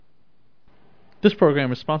This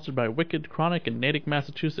program is sponsored by Wicked Chronic in Natick,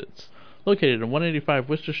 Massachusetts. Located on 185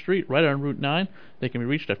 Worcester Street, right on Route 9, they can be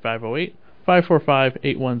reached at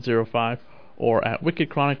 508-545-8105 or at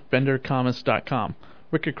wickedchronicvendorcommons.com.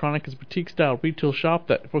 Wicked Chronic is a boutique-style retail shop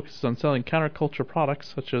that focuses on selling counterculture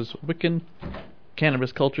products such as Wiccan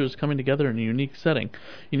cannabis cultures coming together in a unique setting.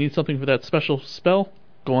 You need something for that special spell?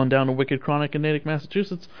 Go on down to Wicked Chronic in Natick,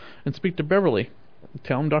 Massachusetts and speak to Beverly.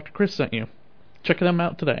 Tell him Dr. Chris sent you. Check them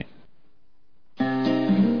out today.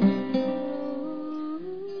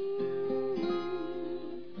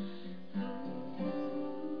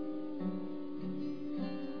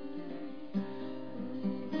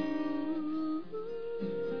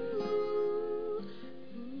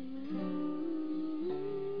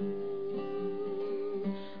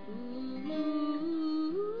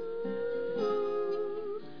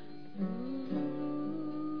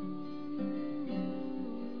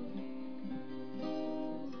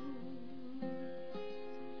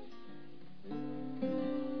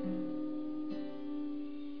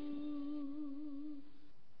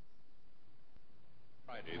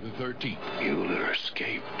 The 13th. Mueller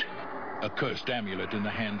escaped. A cursed amulet in the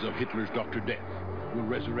hands of Hitler's Dr. Death will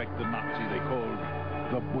resurrect the Nazi they called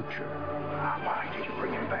the Butcher. Why did you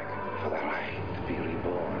bring him back? For that I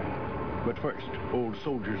boy. But first, old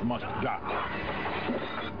soldiers must die.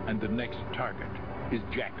 And the next target is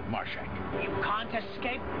Jack Marshak. You can't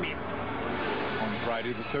escape me. On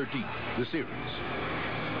Friday the 13th, the series.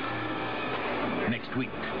 Next week,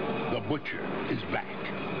 the Butcher is back.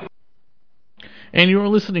 And you are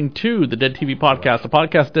listening to the Dead TV Podcast, a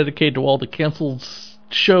podcast dedicated to all the canceled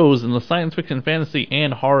shows in the science fiction, fantasy,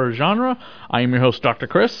 and horror genre. I am your host, Dr.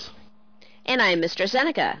 Chris. And I'm Mr.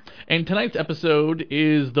 Seneca. And tonight's episode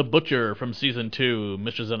is The Butcher from Season 2.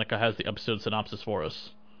 Mr. Seneca has the episode synopsis for us.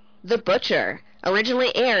 The Butcher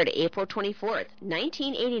originally aired April 24th,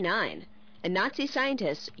 1989. A Nazi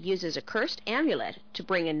scientist uses a cursed amulet to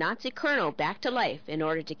bring a Nazi colonel back to life in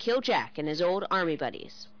order to kill Jack and his old army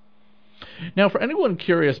buddies. Now, for anyone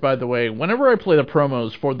curious, by the way, whenever I play the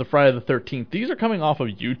promos for the Friday the 13th, these are coming off of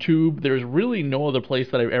YouTube. There's really no other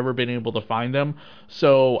place that I've ever been able to find them.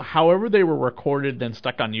 So, however they were recorded and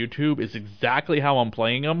stuck on YouTube is exactly how I'm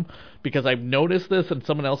playing them, because I've noticed this, and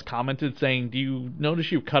someone else commented saying, do you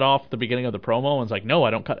notice you cut off the beginning of the promo? And it's like, no,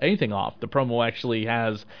 I don't cut anything off. The promo actually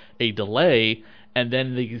has a delay, and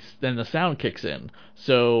then the sound kicks in.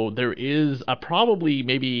 So, there is probably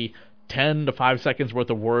maybe 10 to 5 seconds worth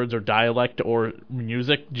of words or dialect or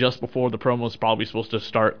music just before the promo is probably supposed to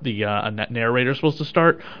start, the narrator is supposed to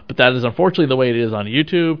start, but that is unfortunately the way it is on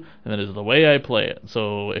YouTube, and that is the way I play it.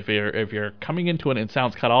 So if you're coming into it and it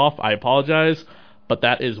sounds cut off, I apologize, but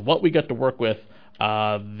that is what we got to work with.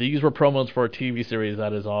 These were promos for a TV series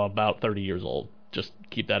that is about 30 years old. Just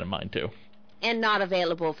keep that in mind too. And not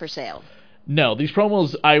available for sale. No, these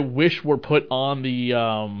promos I wish were put on the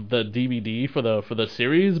DVD for the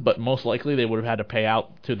series, but most likely they would have had to pay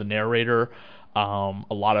out to the narrator a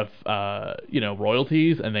lot of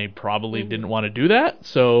royalties, and they probably didn't want to do that,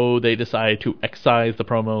 so they decided to excise the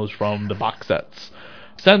promos from the box sets.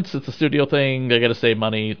 Since it's a studio thing, they got to save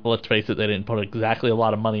money. Let's face it, they didn't put exactly a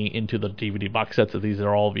lot of money into the DVD box sets, as these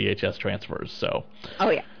are all VHS transfers. So. Oh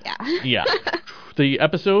yeah. Yeah. The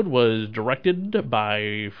episode was directed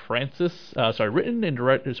by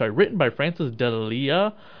written by Francis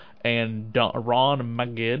D'Elia and Ron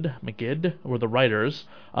Magid were the writers.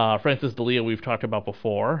 Francis D'Elia we've talked about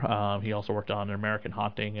before. He also worked on American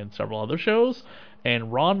Haunting and several other shows.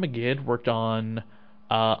 And Ron Magid worked on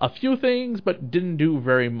a few things, but didn't do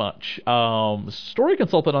very much. Story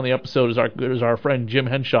consultant on the episode is our friend Jim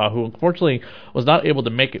Henshaw, who unfortunately was not able to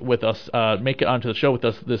make it onto the show with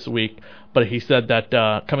us this week. But he said that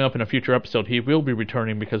coming up in a future episode, he will be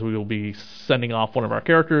returning because we will be sending off one of our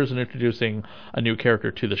characters and introducing a new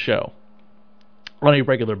character to the show on a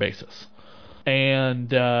regular basis.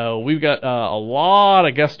 And we've got a lot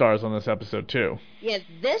of guest stars on this episode too. Yeah,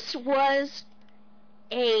 this was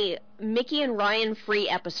a Mickey and Ryan free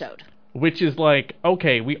episode. Which is like,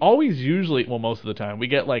 okay, we always most of the time, we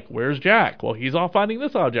get like, where's Jack? Well, he's off finding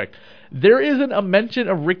this object. There isn't a mention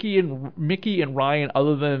of Mickey and Ryan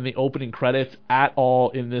other than in the opening credits at all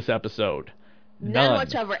in this episode. None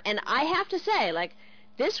whatsoever. And I have to say, like,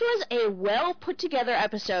 this was a well put together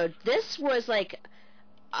episode. This was like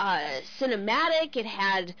cinematic. It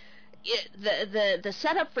had the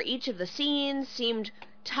setup for each of the scenes seemed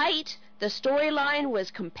tight. The storyline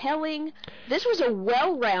was compelling. This was a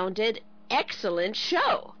well-rounded, excellent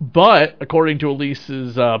show. But according to Elise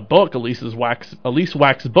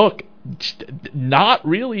Wax's book, not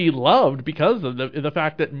really loved because of the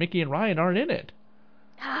fact that Mickey and Ryan aren't in it.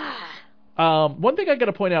 One thing I got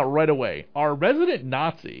to point out right away, our resident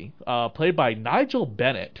Nazi, played by Nigel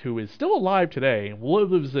Bennett, who is still alive today,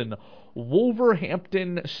 lives in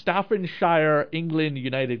Wolverhampton, Staffordshire, England,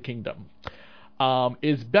 United Kingdom,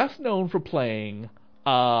 is best known for playing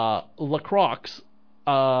Lacroix,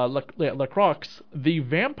 the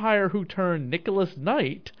vampire who turned Nicholas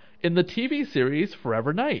Knight in the TV series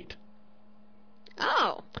Forever Knight.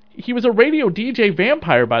 Oh. He was a radio DJ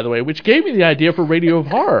vampire, by the way, which gave me the idea for Radio of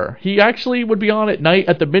Horror. He actually would be on at night,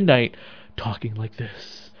 at the midnight, talking like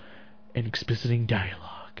this, and expositing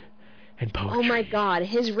dialogue and poetry. Oh my god,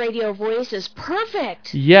 his radio voice is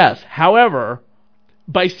perfect! Yes, however,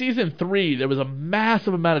 by season 3, there was a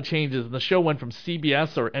massive amount of changes, and the show went from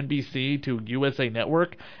CBS or NBC to USA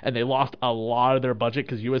Network, and they lost a lot of their budget,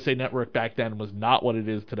 because USA Network back then was not what it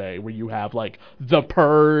is today, where you have, like, The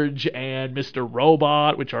Purge and Mr.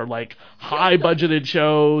 Robot, which are, like, high-budgeted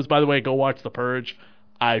shows. By the way, go watch The Purge.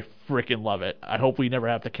 I freaking love it. I hope we never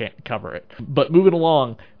have to cover it. But moving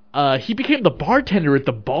along, he became the bartender at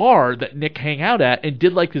the bar that Nick hang out at and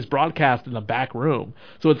did like his broadcast in the back room.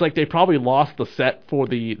 So it's like they probably lost the set for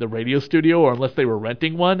the radio studio, or unless they were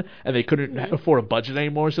renting one and they couldn't afford a budget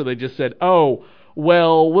anymore, so they just said, oh,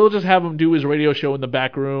 well, we'll just have him do his radio show in the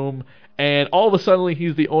back room. And all of a sudden,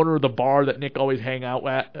 he's the owner of the bar that Nick always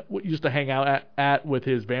used to hang out at with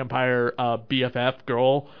his vampire BFF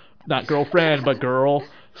girl, not girlfriend, but girl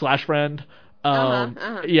 / friend.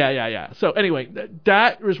 Yeah. So anyway,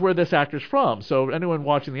 that is where this actor's from. So anyone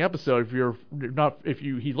watching the episode,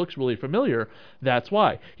 he looks really familiar, that's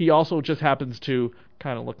why. He also just happens to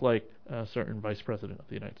kind of look like a certain vice president of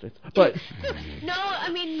the United States. But no,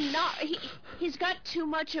 I mean, he's got too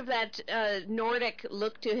much of that Nordic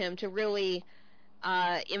look to him to really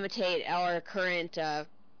imitate our current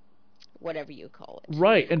whatever you call it.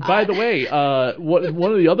 Right. And by the way,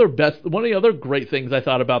 one of the other great things I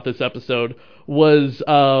thought about this episode was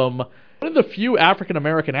one of the few African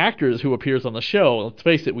American actors who appears on the show. Let's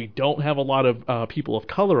face it, we don't have a lot of people of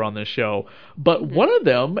color on this show, but one of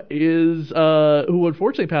them is who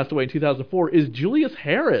unfortunately passed away in 2004 is Julius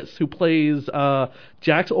Harris, who plays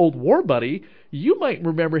Jack's old war buddy. You might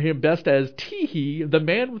remember him best as Teehee, the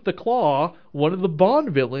man with the claw, one of the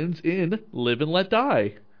Bond villains in Live and Let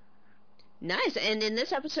Die. Nice. And in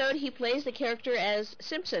this episode, he plays the character as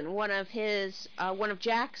Simpson, one of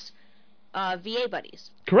Jack's VA buddies.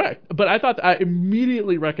 Correct. But I thought I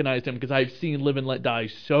immediately recognized him because I've seen Live and Let Die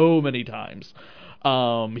so many times.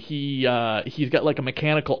 He's got like a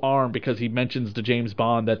mechanical arm because he mentions to James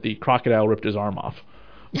Bond that the crocodile ripped his arm off.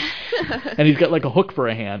 And he's got like a hook for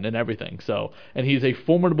a hand and everything. So, and he's a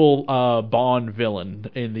formidable Bond villain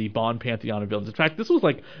in the Bond pantheon of villains. In fact,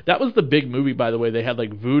 that was the big movie, by the way. They had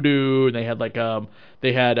like Voodoo, and they had like I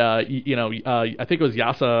think it was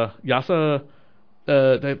Yasa. Oh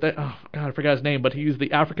God, I forgot his name, but he's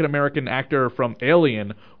the African American actor from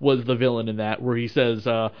Alien, was the villain in that, where he says,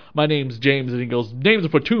 "My name's James," and he goes, "Names are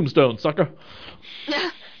for tombstones, sucker."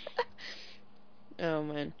 Oh,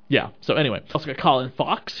 man. Yeah, so anyway. Also got Colin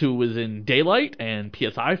Fox, who was in Daylight and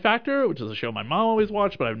PSI Factor, which is a show my mom always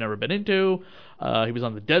watched, but I've never been into. He was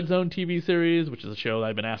on the Dead Zone TV series, which is a show that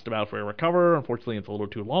I've been asked about for a recover. Unfortunately, it's a little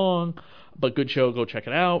too long, but good show. Go check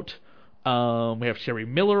it out. We have Sherry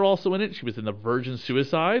Miller also in it. She was in The Virgin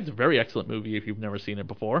Suicides. Very excellent movie if you've never seen it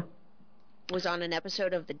before. Was on an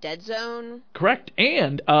episode of The Dead Zone. Correct.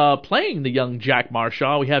 And playing the young Jack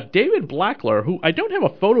Marshaw, we have David Blackler, who I don't have a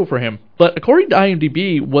photo for him, but according to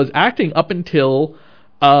IMDb, was acting up until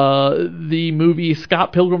the movie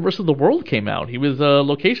Scott Pilgrim vs. the World came out. He was a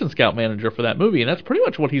location scout manager for that movie, and that's pretty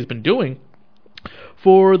much what he's been doing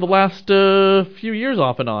for the last few years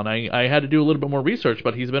off and on. I had to do a little bit more research,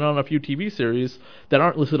 but he's been on a few TV series that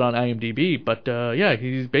aren't listed on IMDb. But yeah,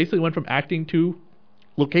 he basically went from acting to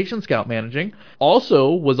location scout managing.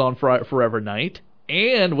 Also was on Forever Knight,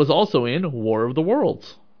 and was also in War of the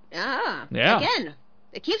Worlds. Ah, yeah. Again,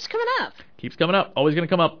 it keeps coming up. Keeps coming up. Always going to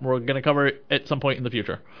come up. We're going to cover it at some point in the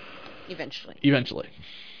future. Eventually.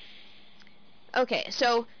 Okay,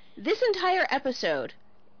 so this entire episode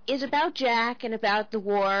is about Jack and about the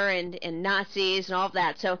war and Nazis and all of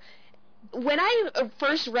that. So when I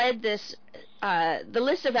first read this, the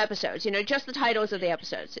list of episodes, just the titles of the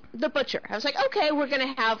episodes, The Butcher, I was like, okay, we're going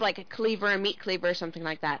to have like a meat cleaver or something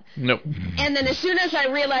like that. Nope. And then as soon as I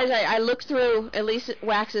realized, I looked through Elise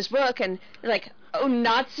Wax's book and like, oh,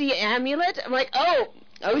 Nazi amulet? I'm like, oh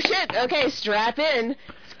shit, okay, strap in.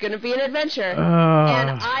 It's going to be an adventure.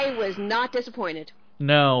 And I was not disappointed.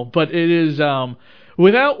 No, but it is,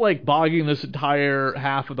 without like bogging this entire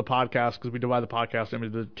half of the podcast, because we divide the podcast into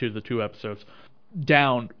the two episodes,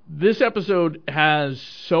 down. This episode has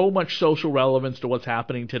so much social relevance to what's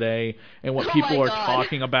happening today and what people are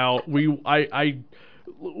talking about. We'll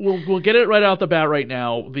get it right out the bat right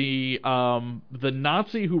now. The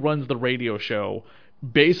Nazi who runs the radio show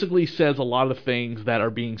basically says a lot of things that are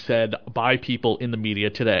being said by people in the media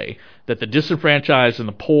today, that the disenfranchised and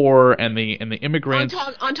the poor and the immigrants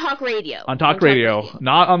on talk radio,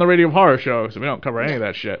 not on the Radio of Horror show, so we don't cover any of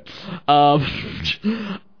that shit.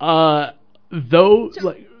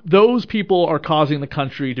 Those people are causing the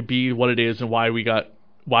country to be what it is, and why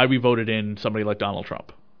we voted in somebody like Donald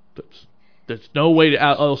Trump. There's no way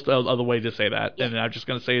other way to say that, and I'm just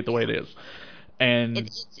going to say it the way it is. And they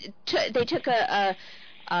took the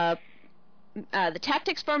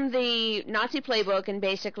tactics from the Nazi playbook and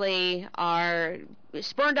basically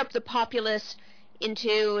spurned up the populace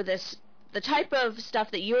into the type of stuff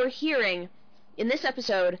that you're hearing in this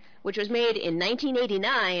episode, which was made in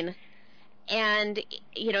 1989, and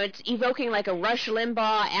it's evoking like a Rush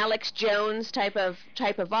Limbaugh, Alex Jones type of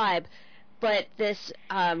vibe. But this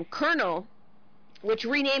colonel, which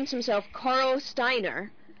renames himself Carl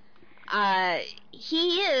Steiner,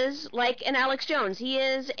 he is like an Alex Jones. He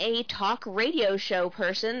is a talk radio show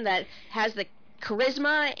person that has the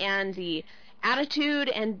charisma and the attitude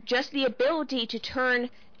and just the ability to turn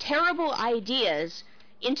terrible ideas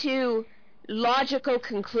into logical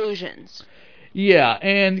conclusions. Yeah,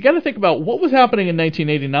 and you got to think about what was happening in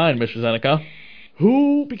 1989, Mr. Zeneca.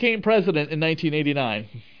 Who became president in 1989?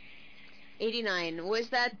 89. Was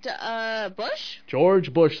that Bush?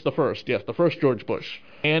 George Bush the first. Yes, the first George Bush.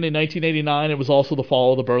 And in 1989, it was also the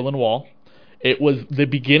fall of the Berlin Wall. It was the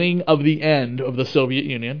beginning of the end of the Soviet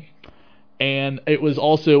Union. And it was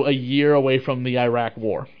also a year away from the Iraq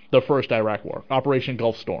War, the first Iraq War, Operation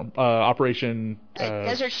Gulf Storm, Operation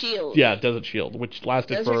Desert Shield. Yeah, Desert Shield, which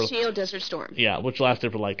lasted Desert Storm. Yeah, which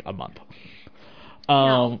lasted for like a month.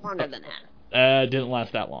 No, longer than that. It didn't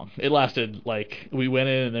last that long. It lasted we went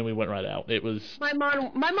in and then we went right out. It was my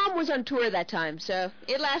mom was on tour that time, so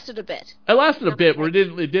it lasted a bit. It lasted a bit, but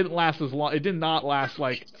it didn't last as long. It did not last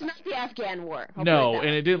like. It's not the Afghan War. No, and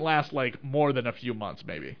it didn't last like more than a few months,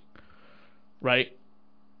 maybe. Right.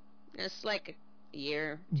 It's like a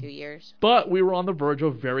year, 2 years. But we were on the verge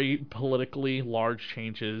of very politically large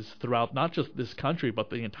changes throughout not just this country,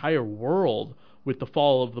 but the entire world with the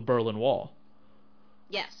fall of the Berlin Wall.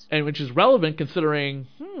 Yes. And which is relevant considering,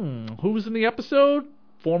 who was in the episode?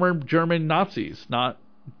 Former German Nazis, not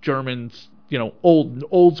Germans,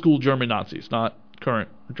 old school German Nazis, not current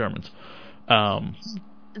Germans.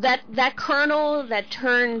 That colonel that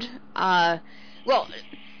turned, to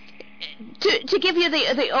give you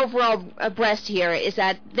the overall breast here is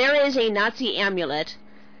that there is a Nazi amulet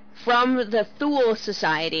from the Thule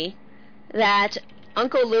Society that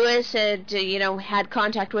Uncle Lewis had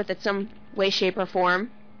contact with at some way, shape, or form.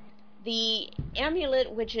 The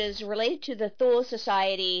amulet, which is related to the Thule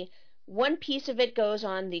Society, one piece of it goes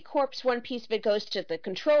on the corpse, one piece of it goes to the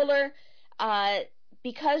controller.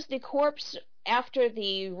 Because the corpse, after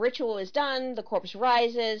the ritual is done, the corpse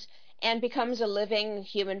rises and becomes a living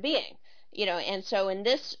human being. And so in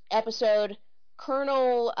this episode,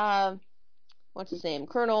 Colonel,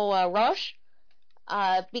 Colonel Roche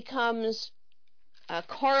becomes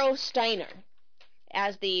Carl Steiner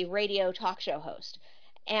as the radio talk show host.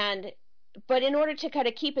 But in order to kind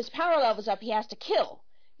of keep his power levels up, he has to kill.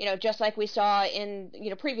 Just like we saw in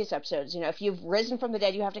previous episodes. If you've risen from the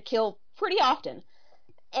dead, you have to kill pretty often.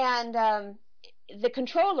 And the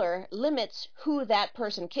controller limits who that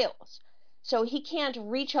person kills. So he can't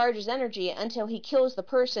recharge his energy until he kills the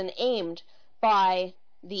person aimed by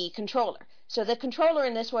the controller. So the controller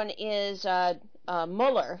in this one is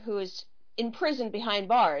Mueller, who is imprisoned behind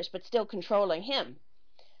bars, but still controlling him.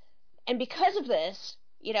 And because of this,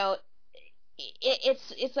 it's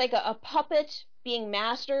like a puppet being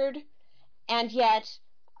mastered, and yet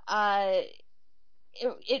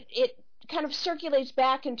it kind of circulates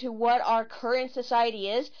back into what our current society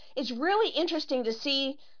is. It's really interesting to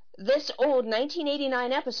see this old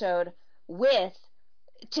 1989 episode with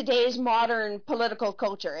today's modern political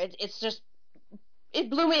culture. It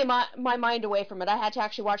blew my mind away from it. I had to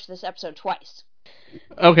actually watch this episode twice.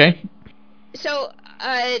 Okay. So,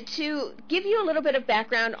 to give you a little bit of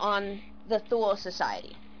background on the Thule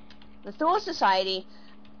Society. The Thule Society,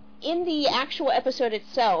 in the actual episode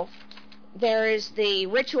itself, there is the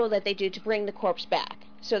ritual that they do to bring the corpse back.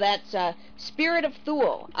 So that's, Spirit of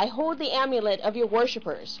Thule, I hold the amulet of your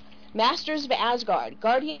worshippers. Masters of Asgard,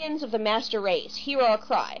 guardians of the master race, hear our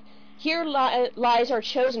cry. Here lies our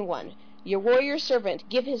chosen one, your warrior servant,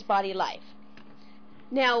 give his body life.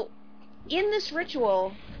 Now, in this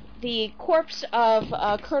ritual, the corpse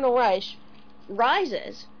of Colonel Reich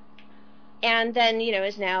rises, and then,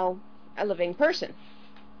 is now a living person.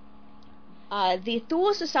 The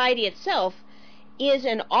Thule Society itself is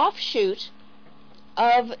an offshoot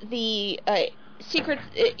of the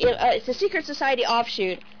it's a secret society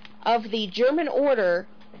offshoot of the German Order,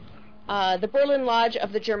 the Berlin Lodge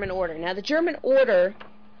of the German Order. Now, the German Order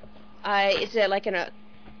is like a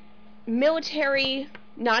military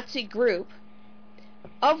Nazi group,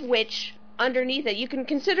 of which underneath it, you can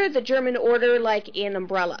consider the German Order like an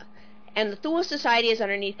umbrella, and the Thule Society is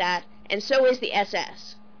underneath that, and so is the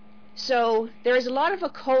SS. So there is a lot of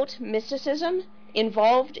occult mysticism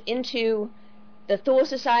involved into the Thule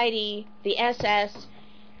Society, the SS,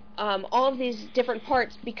 all of these different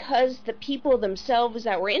parts, because the people themselves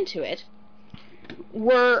that were into it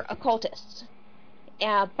were occultists.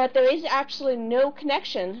 But there is actually no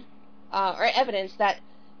connection or evidence that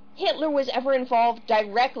Hitler was ever involved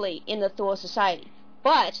directly in the Thule Society.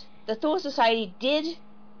 But the Thule Society did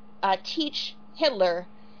teach Hitler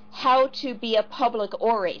how to be a public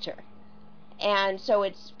orator. And so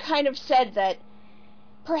it's kind of said that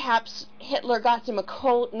perhaps Hitler got some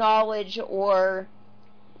occult knowledge or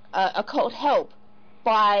occult help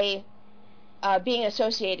by being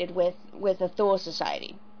associated with the Thule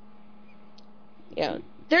Society.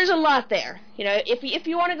 There's a lot there. If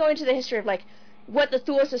you want to go into the history of like what the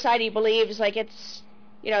Thule Society believes, like it's,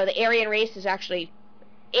 the Aryan race is actually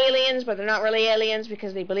aliens, but they're not really aliens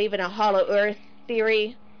because they believe in a hollow Earth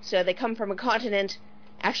theory. So they come from a continent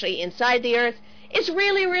actually inside the Earth. It's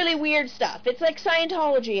really, really weird stuff. It's like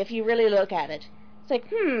Scientology if you really look at it. It's like,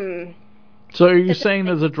 So are you saying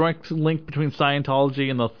there's a direct link between Scientology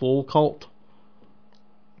and the Thule cult?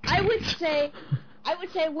 I would say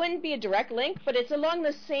it wouldn't be a direct link, but it's along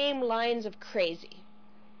the same lines of crazy.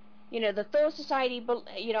 The Thule Society,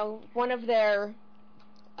 one of their,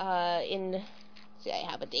 see, I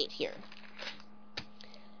have a date here.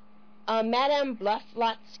 Madame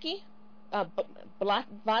Blavatsky,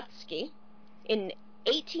 in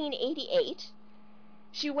 1888,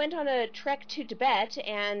 she went on a trek to Tibet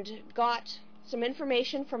and got some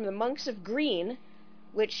information from the monks of Green,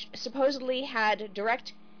 which supposedly had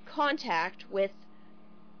direct contact with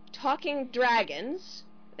talking dragons.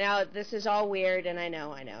 Now, this is all weird, and I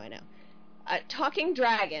know. Talking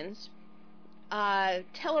dragons,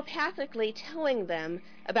 telepathically telling them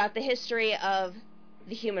about the history of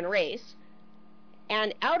the human race.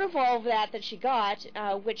 And out of all of that she got,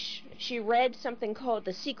 which she read something called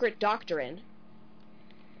the Secret Doctrine.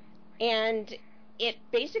 And it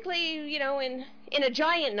basically, in a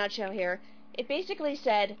giant nutshell here, it basically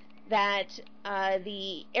said that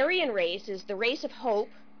the Aryan race is the race of hope.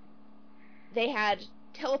 They had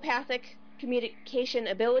telepathic communication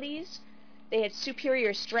abilities. They had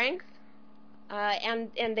superior strength, and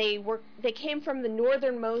they came from the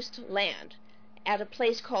northernmost land at a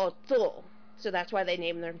place called Thule. So that's why they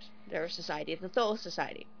named their society the Thule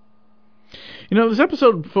Society. This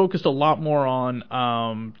episode focused a lot more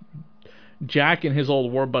on Jack and his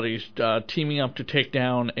old war buddies teaming up to take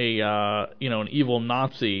down an evil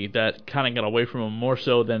Nazi that kind of got away from him, more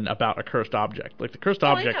so than about a cursed object. Like the cursed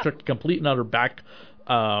object took the complete and utter back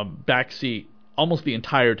seat almost the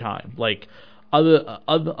entire time. Like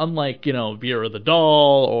unlike Vera the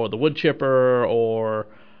doll or the wood chipper or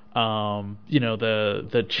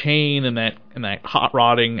the chain in that hot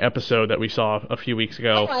rodding episode that we saw a few weeks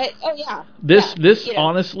ago. Oh yeah. This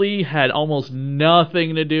honestly had almost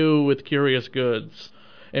nothing to do with Curious Goods.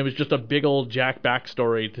 It was just a big old Jack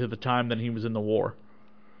backstory to the time that he was in the war.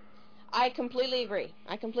 I completely agree.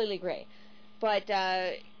 But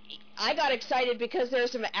I got excited because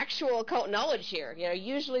there's some actual occult knowledge here.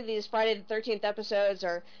 Usually these Friday the 13th episodes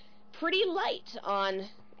are pretty light on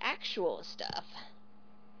actual stuff.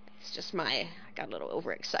 It's just I got a little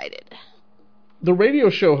overexcited. The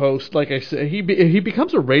radio show host, like I said, he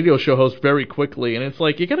becomes a radio show host very quickly, and it's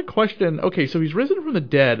like you got to question. Okay, so he's risen from the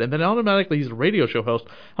dead, and then automatically he's a radio show host.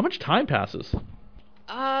 How much time passes?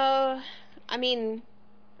 I don't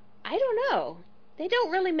know. They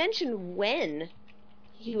don't really mention when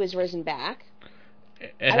he was risen back.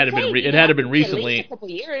 It had to been recently. At least a couple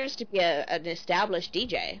years to be an established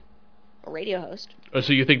DJ. A radio host.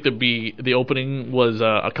 So you think the opening was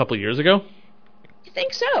a couple years ago? I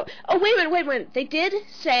think so. Oh, wait a minute. They did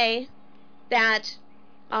say that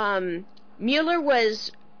Mueller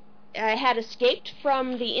had escaped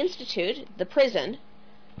from the institute, the prison,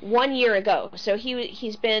 1 year ago. So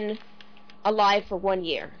he's been alive for 1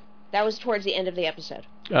 year. That was towards the end of the episode.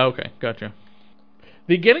 Oh, okay, gotcha.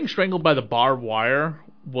 The getting strangled by the barbed wire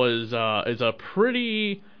is a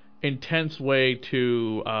pretty intense way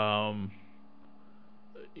to kind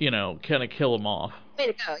of kill him off. Way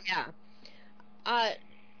to go, yeah.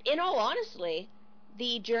 In all honesty,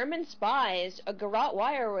 the German spies, a garrote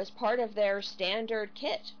wire was part of their standard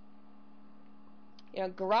kit.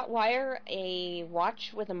 Garrote wire, a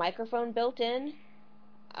watch with a microphone built in,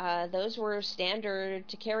 those were standard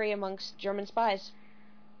to carry amongst German spies.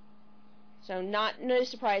 So no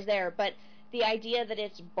surprise there, but the idea that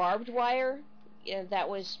it's barbed wire, that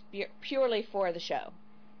was purely for the show.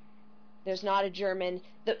 There's not a German...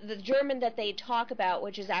 The German that they talk about,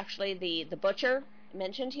 which is actually the butcher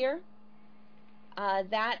mentioned here,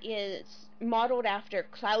 that is modeled after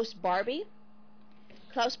Klaus Barbie.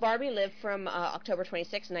 Klaus Barbie lived from October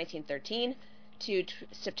 26, 1913 to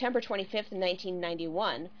September 25th,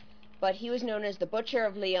 1991, but he was known as the Butcher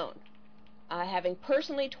of Lyon, having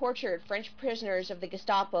personally tortured French prisoners of the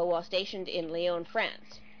Gestapo while stationed in Lyon,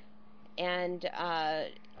 France. And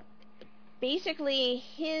basically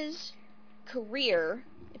his career,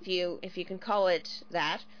 if you can call it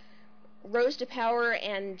that, rose to power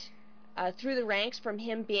and through the ranks from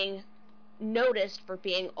him being noticed for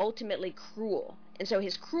being ultimately cruel. And so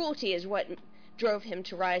his cruelty is what drove him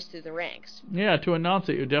to rise through the ranks. Yeah, to a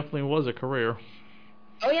Nazi, it definitely was a career.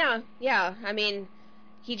 Oh, yeah. I mean,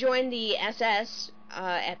 he joined the SS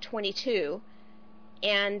at 22,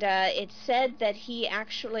 and it's said that he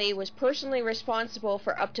actually was personally responsible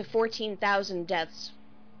for up to 14,000 deaths.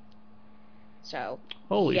 So,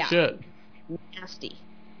 holy shit.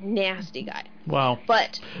 Nasty guy. Wow.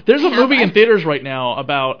 But there's a movie in theaters right now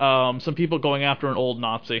about some people going after an old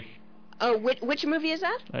Nazi. Oh, which movie is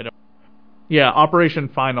that? I don't. Yeah, Operation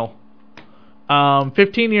Final.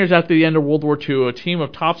 15 years after the end of World War II, a team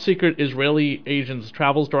of top-secret Israeli agents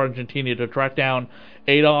travels to Argentina to track down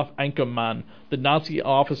Adolf Eichmann, the Nazi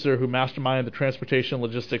officer who masterminded the transportation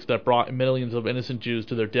logistics that brought millions of innocent Jews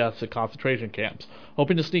to their deaths at concentration camps.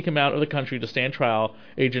 Hoping to sneak him out of the country to stand trial,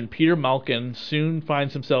 Agent Peter Malkin soon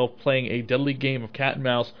finds himself playing a deadly game of cat and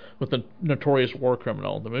mouse with the notorious war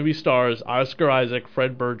criminal. The movie stars Oscar Isaac,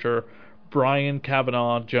 Fred Berger, Brian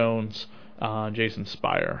Kavanaugh Jones, Jason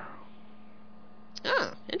Spire.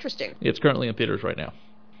 Oh, interesting. It's currently in theaters right now.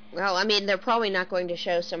 Well, I mean, they're probably not going to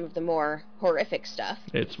show some of the more horrific stuff.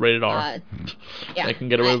 It's rated R. Yeah, they can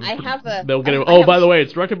get away. They'll get away. By the way,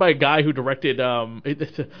 it's directed by a guy who directed,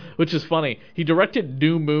 which is funny. He directed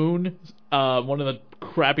New Moon, one of the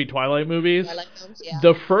crappy Twilight movies,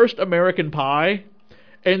 The First American Pie,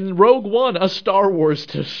 and Rogue One, a Star Wars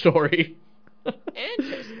story.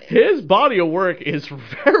 Interesting. His body of work is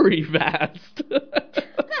very vast.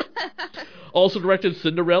 Also directed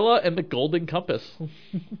Cinderella and The Golden Compass.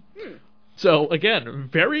 So, again,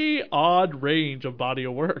 very odd range of body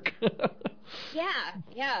of work.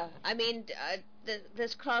 Yeah. I mean,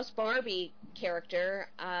 this Klaus Barbie character,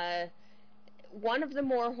 one of the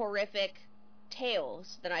more horrific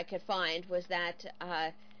tales that I could find was that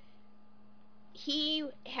he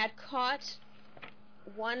had caught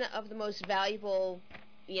one of the most valuable,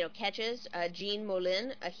 catches, Jean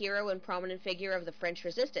Moulin, a hero and prominent figure of the French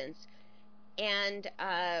Resistance, and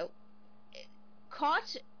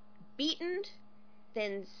caught, beaten,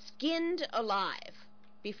 then skinned alive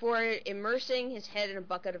before immersing his head in a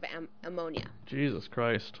bucket of ammonia. Jesus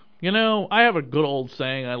Christ. I have a good old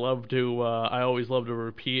saying I always love to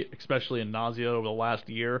repeat, especially in nausea over the last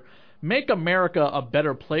year. Make America a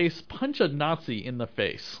better place, punch a Nazi in the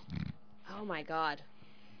face. Oh my God.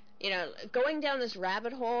 Going down this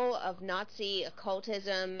rabbit hole of Nazi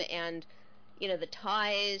occultism and the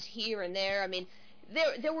ties here and there. I mean,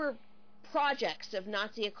 there were projects of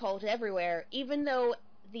Nazi occult everywhere, even though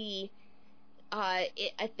I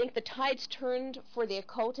think the tides turned for the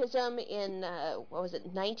occultism in,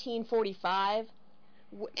 1945,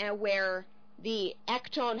 where the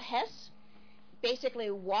Achtung Hess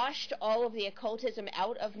basically washed all of the occultism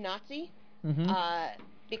out of Nazi,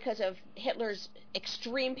 because of Hitler's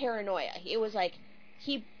extreme paranoia. It was like,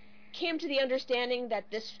 he came to the understanding that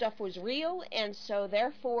this stuff was real, and so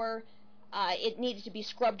therefore it needed to be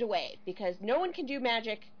scrubbed away, because no one can do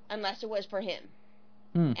magic unless it was for him.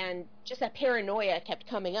 And just that paranoia kept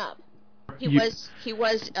coming up. He was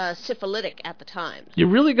syphilitic at the time. You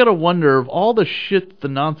really got to wonder of all the shit the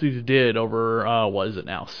Nazis did over, what is it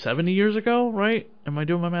now, 70 years ago, right? Am I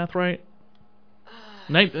doing my math right?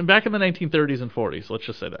 Back in the 1930s and 40s, let's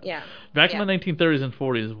just say that. Yeah. Back in the 1930s and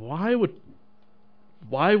 40s,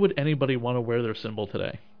 why would anybody want to wear their symbol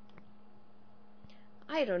today?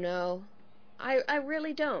 I don't know. I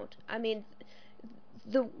really don't. I mean,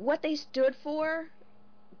 what they stood for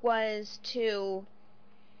was to...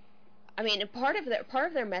 I mean, part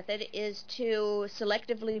of their method is to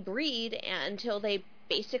selectively breed until they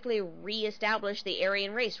basically re-establish the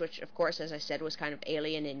Aryan race, which, of course, as I said, was kind of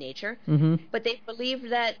alien in nature. But they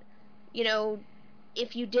believed that you know,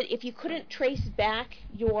 if you couldn't trace back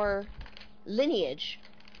your lineage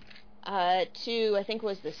to, I think it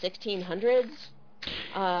was the 1600s,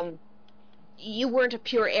 you weren't a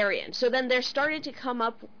pure Aryan. So then they're starting to come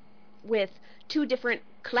up with two different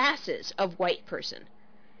classes of white person.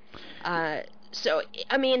 So,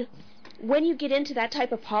 I mean, when you get into that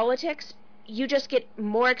type of politics, you just get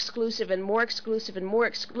more exclusive and more exclusive and more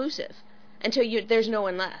exclusive until there's no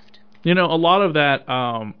one left. You know, a lot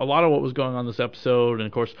of what was going on this episode, and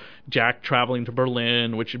of course, Jack traveling to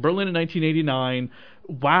Berlin, which Berlin in 1989,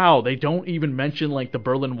 wow, they don't even mention, like, the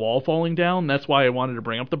Berlin Wall falling down. That's why I wanted to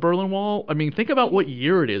bring up the Berlin Wall. I mean, think about what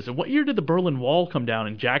year it is, and what year did the Berlin Wall come down,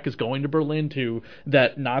 and Jack is going to Berlin to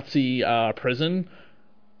that Nazi prison.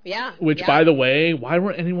 Yeah. Which, by the way, why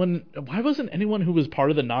wasn't anyone who was part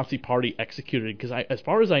of the Nazi party executed? Because as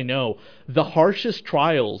far as I know, the harshest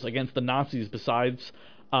trials against the Nazis, besides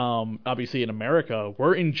obviously in America,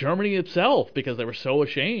 were in Germany itself because they were so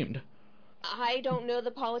ashamed. I don't know the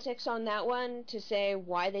politics on that one to say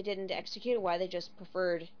why they didn't execute, why they just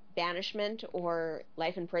preferred banishment or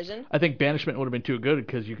life in prison. I think banishment would have been too good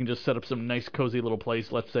because you can just set up some nice cozy little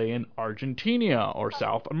place, let's say in Argentina or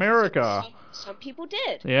South America. Some people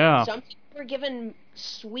did. Yeah. Some people were given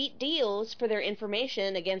sweet deals for their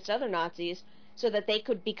information against other Nazis so that they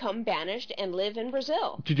could become banished and live in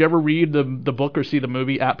Brazil. Did you ever read the book or see the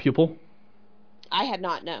movie At Pupil? I had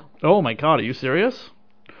not, no. Oh my God, are you serious?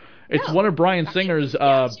 It's one of Bryan Singer's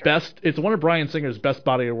best. It's one of Bryan Singer's best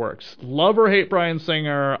body of works. Love or hate Bryan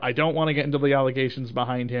Singer, I don't want to get into the allegations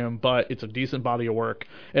behind him, but it's a decent body of work.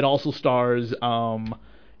 It also stars Ian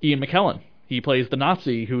McKellen. He plays the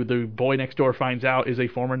Nazi who the boy next door finds out is a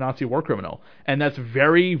former Nazi war criminal, and that's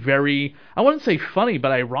very, very, I wouldn't say funny,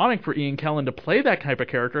 but ironic for Ian McKellen to play that type of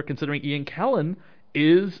character, considering Ian McKellen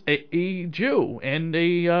is a Jew and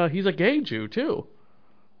he's a gay Jew too.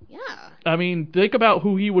 Yeah. I mean, think about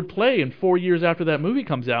who he would play in 4 years after that movie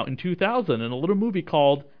comes out in 2000 in a little movie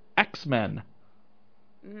called X-Men.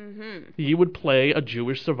 Mm-hmm. He would play a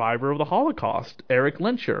Jewish survivor of the Holocaust, Eric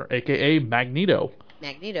Lenscher, a.k.a. Magneto.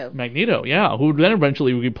 Magneto, yeah, who then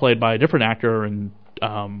eventually would be played by a different actor, and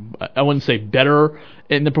I wouldn't say better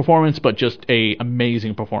in the performance, but just a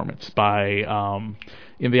amazing performance by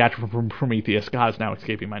in the actor from Prometheus. God, it's now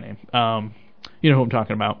escaping my name. You know who I'm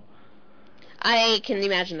talking about. I can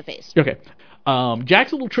imagine the face. Okay.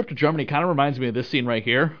 Jack's little trip to Germany kind of reminds me of this scene right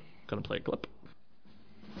here. Gonna play a clip.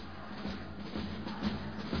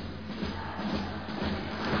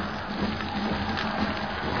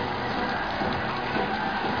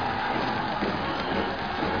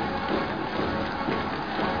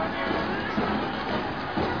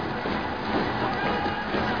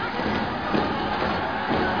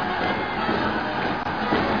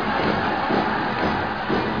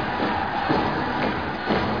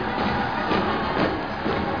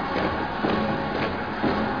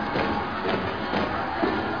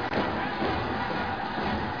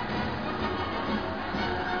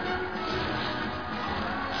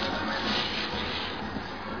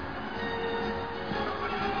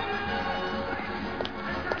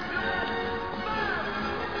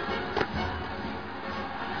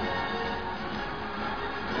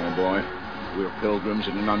 Boy, we're pilgrims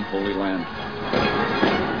in an unholy land.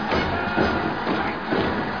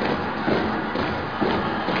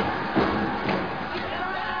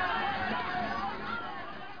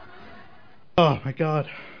 Oh my God.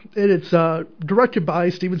 And it's directed by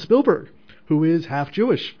Steven Spielberg, who is half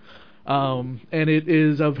Jewish. And it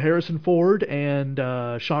is of Harrison Ford and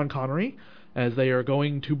Sean Connery as they are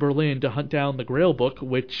going to Berlin to hunt down the Grail book,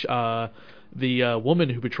 which the woman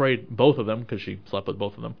who betrayed both of them, because she slept with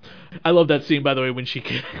both of them. I love that scene, by the way, when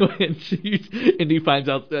and he finds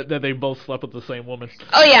out that they both slept with the same woman.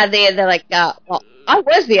 Oh yeah, they're like, well, I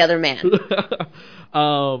was the other man.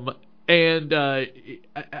 And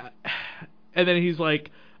then he's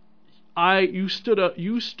like, you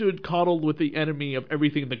stood coddled with the enemy of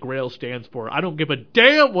everything the Grail stands for. I don't give a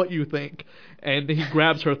damn what you think. And he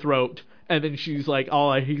grabs her throat. And then he's like,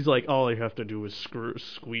 all I have to do is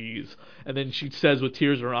squeeze. And then she says with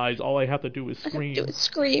tears in her eyes, all I have to do is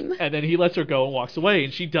scream. And then he lets her go and walks away.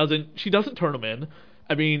 And she doesn't turn him in.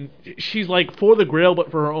 I mean, she's like for the Grail, but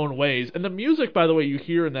for her own ways. And the music, by the way, you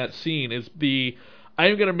hear in that scene is I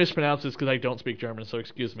am going to mispronounce this because I don't speak German, so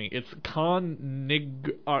excuse me. It's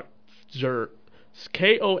Konigzer,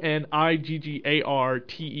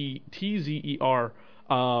 Koniggartetzer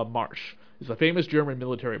March. It's a famous German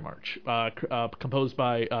military march composed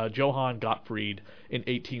by Johann Gottfried in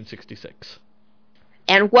 1866.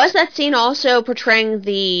 And was that scene also portraying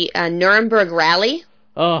the Nuremberg rally?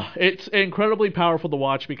 It's incredibly powerful to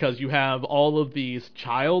watch because you have all of these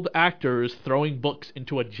child actors throwing books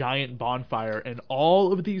into a giant bonfire, and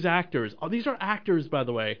all of these actors, these are actors, by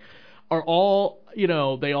the way, are all,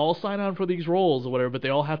 they all sign on for these roles or whatever, but they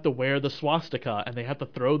all have to wear the swastika, and they have to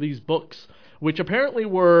throw these books, which apparently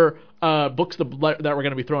were books that were going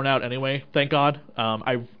to be thrown out anyway, thank God.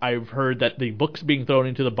 I've heard that the books being thrown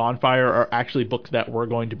into the bonfire are actually books that were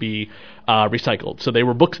going to be recycled. So they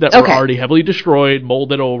were books that were already heavily destroyed,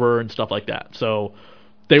 molded over, and stuff like that. So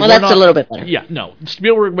they were that's not, a little bit better. Yeah, no.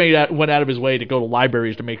 Spielberg went out of his way to go to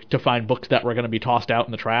libraries to find books that were going to be tossed out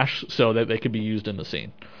in the trash so that they could be used in the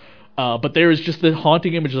scene. But there is just the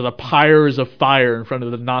haunting image of the pyres of fire in front of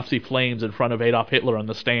the Nazi flames in front of Adolf Hitler on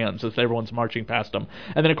the stands as everyone's marching past him.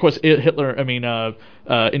 And then, of course, Indy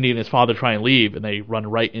and his father try and leave, and they run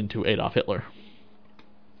right into Adolf Hitler.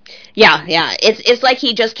 Yeah. It's like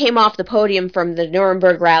he just came off the podium from the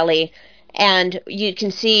Nuremberg rally, and you can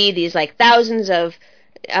see these thousands of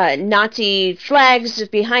Nazi flags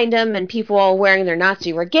behind him, and people all wearing their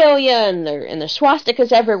Nazi regalia, and the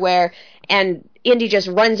swastikas everywhere, and Indy just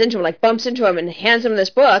runs into him, bumps into him, and hands him this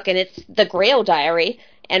book, and it's the Grail Diary.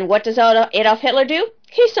 And what does Adolf Hitler do?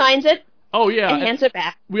 He signs it. Oh, yeah. And hands it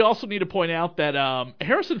back. We also need to point out that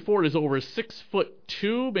Harrison Ford is over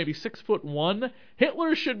 6'2", maybe 6'1".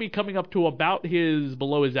 Hitler should be coming up to about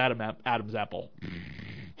below his Adam's apple.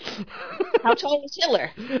 How tall was Hitler?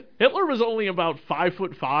 Hitler was only about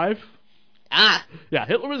 5'5". Ah. Yeah,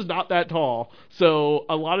 Hitler was not that tall. So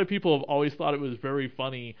a lot of people have always thought it was very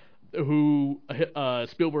funny who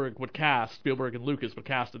Spielberg and Lucas would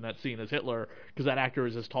cast in that scene as Hitler, because that actor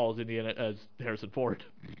is as tall as Harrison Ford.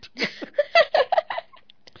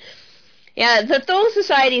 Yeah, the Thule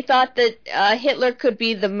Society thought that Hitler could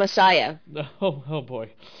be the Messiah. Oh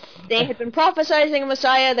boy. They had been prophesizing a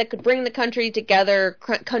Messiah that could bring the countries together,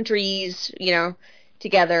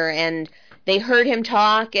 and they heard him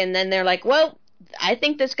talk, and then they're like, well, I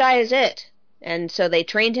think this guy is it. And so they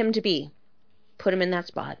trained him to put him in that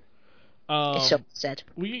spot. So said.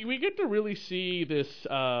 We get to really see this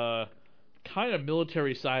kind of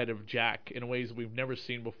military side of Jack in ways we've never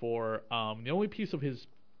seen before. The only piece of his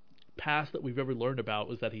past that we've ever learned about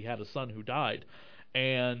was that he had a son who died,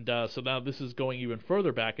 and so now this is going even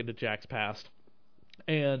further back into Jack's past.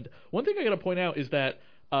 And one thing I got to point out is that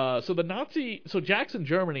so Jack's in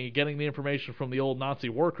Germany getting the information from the old Nazi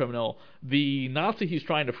war criminal. The Nazi he's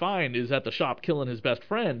trying to find is at the shop killing his best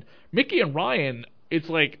friend. Mickey and Ryan, it's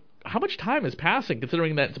like, how much time is passing,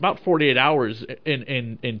 considering that it's about 48 hours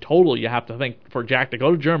in total you have to think for Jack to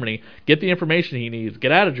go to Germany, get the information he needs,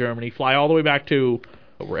 get out of Germany, fly all the way back to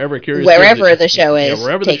wherever the show is. Yeah,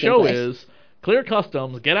 wherever the show is, clear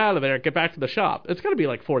customs, get out of there, get back to the shop. It's going to be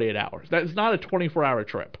 48 hours. That's not a 24-hour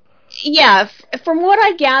trip. Yeah, from what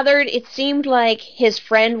I gathered, it seemed like his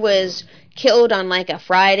friend was killed on a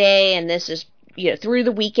Friday, and this is through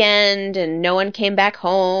the weekend, and no one came back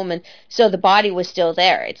home, and so the body was still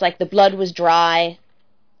there. It's like the blood was dry.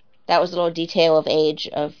 That was a little detail of age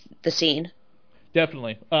of the scene.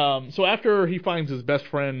 Definitely. So after he finds his best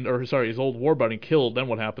friend, his old war buddy killed, then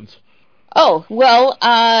what happens? Oh, well,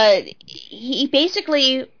 he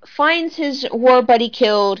basically finds his war buddy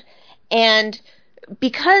killed, and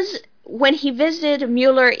because when he visited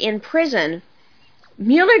Mueller in prison,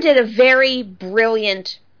 Mueller did a very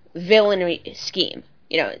brilliant villainy scheme.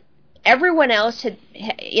 Everyone else had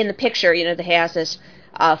in the picture, he has this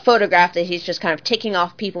photograph that he's just kind of ticking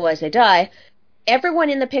off people as they die. Everyone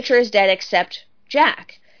in the picture is dead except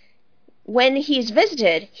Jack. When he's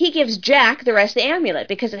visited, he gives Jack the rest of the amulet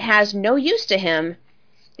because it has no use to him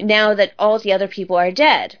now that all the other people are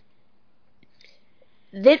dead.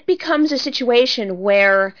 That becomes a situation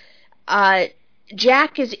where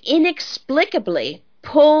Jack is inexplicably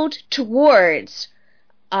pulled towards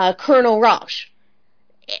Colonel Rausch.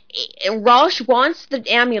 Rausch wants the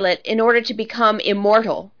amulet in order to become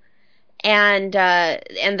immortal, and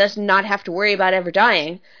thus not have to worry about ever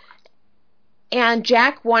dying. And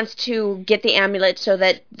Jack wants to get the amulet so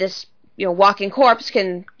that this walking corpse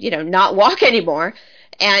can not walk anymore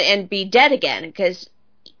and be dead again. Because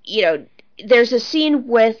there's a scene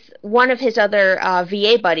with one of his other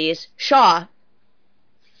VA buddies, Shaw,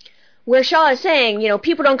 where Shaw is saying,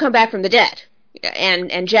 people don't come back from the dead.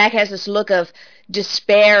 And Jack has this look of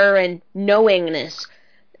despair and knowingness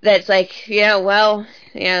that's like,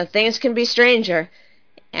 things can be stranger.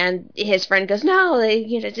 And his friend goes, no,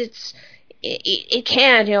 it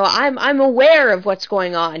can't. I'm aware of what's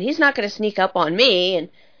going on. He's not going to sneak up on me.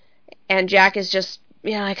 And Jack is just,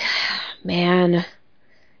 man,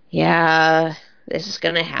 yeah, this is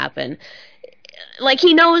going to happen.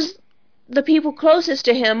 He knows the people closest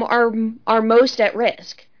to him are most at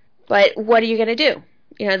risk. But what are you going to do?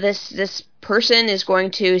 You know, this person is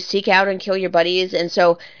going to seek out and kill your buddies, and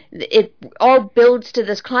so it all builds to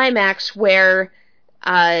this climax where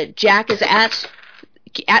Jack is at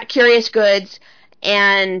Curious Goods,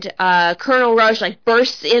 and Colonel Rush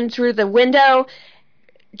bursts in through the window.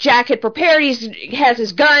 Jack had prepared. He has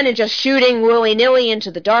his gun and just shooting willy-nilly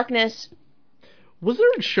into the darkness. Was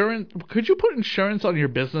there insurance? Could you put insurance on your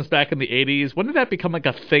business back in the 80s? When did that become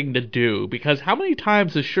a thing to do? Because how many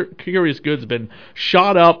times has Curious Goods been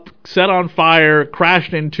shot up, set on fire,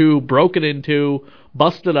 crashed into, broken into,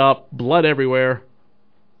 busted up, blood everywhere?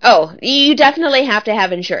 Oh, you definitely have to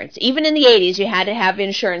have insurance. Even in the 80s, you had to have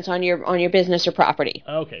insurance on your business or property.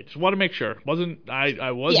 Okay, just want to make sure. I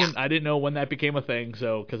didn't know when that became a thing,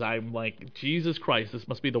 so, because I'm like, Jesus Christ, this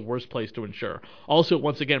must be the worst place to insure. Also,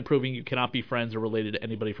 once again, proving you cannot be friends or related to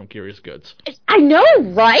anybody from Curious Goods. I know,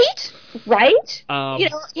 right? Right?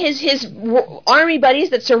 His army buddies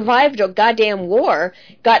that survived a goddamn war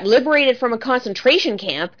got liberated from a concentration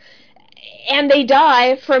camp, and they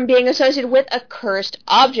die from being associated with a cursed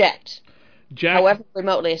object, however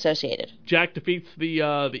remotely associated. Jack defeats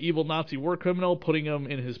the evil Nazi war criminal, putting him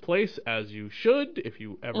in his place, as you should. If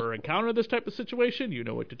you ever encounter this type of situation, you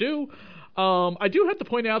know what to do. I do have to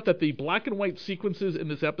point out that the black and white sequences in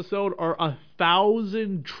this episode are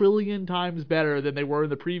 1,000 trillion times better than they were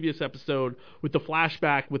in the previous episode with the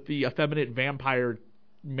flashback with the effeminate vampire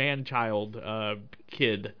man-child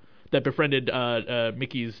kid that befriended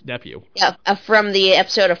Mickey's nephew. Yeah, from the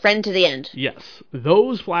episode A Friend to the End. Yes.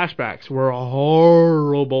 Those flashbacks were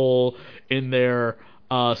horrible in their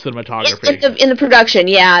cinematography. In the production,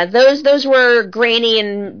 yeah. Those were grainy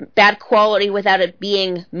and bad quality without it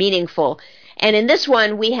being meaningful. And in this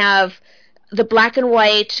one, we have the black and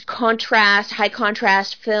white high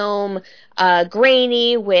contrast film,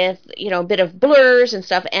 grainy with, a bit of blurs and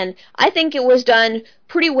stuff. And I think it was done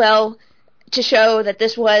pretty well to show that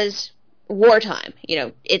this was wartime.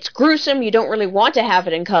 It's gruesome. You don't really want to have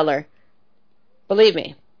it in color. Believe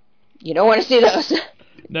me. You don't want to see those.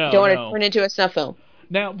 No, you don't want to turn into a snuff film.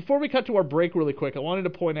 Now, before we cut to our break really quick, I wanted to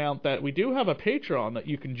point out that we do have a Patreon that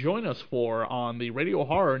you can join us for on the Radio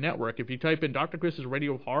Horror Network. If you type in Dr. Chris's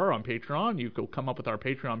Radio Horror on Patreon, you will come up with our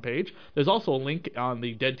Patreon page. There's also a link on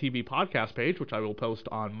the Dead TV podcast page, which I will post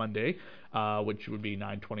on Monday, which would be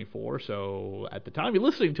 9/24. So at the time you're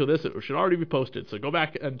listening to this, it should already be posted. So go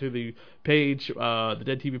back into the page, the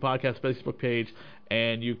Dead TV podcast Facebook page,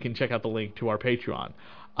 and you can check out the link to our Patreon.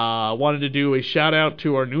 Wanted to do a shout out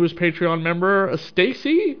to our newest Patreon member,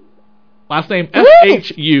 Stacy. Last name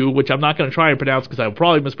S-H-U, which I'm not going to try and pronounce because I will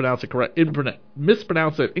probably mispronounce it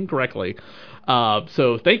incorrectly.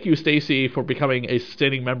 So thank you, Stacy, for becoming a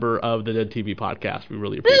sustaining member of the Dead TV podcast. We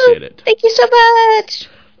really appreciate it. Thank you so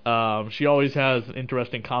much. She always has an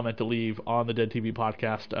interesting comment to leave on the Dead TV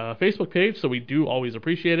podcast Facebook page, so we do always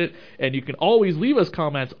appreciate it. And you can always leave us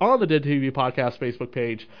comments on the Dead TV podcast Facebook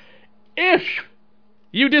page. If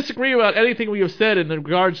you disagree about anything we have said in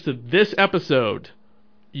regards to this episode,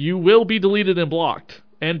 you will be deleted and blocked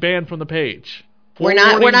and banned from the page. We're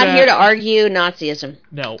not here to argue Nazism.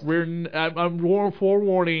 No, I'm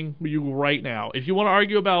forewarning you right now. If you want to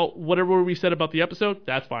argue about whatever we said about the episode,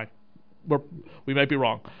 that's fine. We might be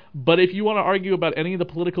wrong. But if you want to argue about any of the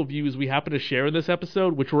political views we happen to share in this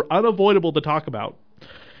episode, which were unavoidable to talk about,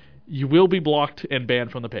 you will be blocked and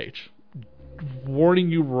banned from the page.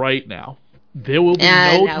 Warning you right now. There will be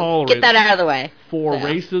no tolerance get that out of the way. for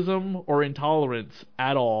racism or intolerance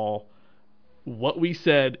at all. What we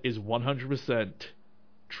said is 100%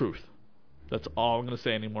 truth. That's all I'm going to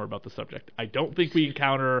say anymore about the subject. I don't think we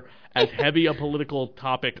encounter as heavy a political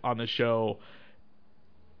topic on the show,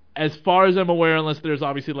 as far as I'm aware, unless there's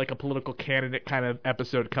obviously like a political candidate kind of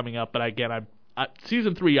episode coming up. But again,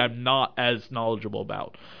 season 3 I'm not as knowledgeable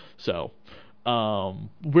about. So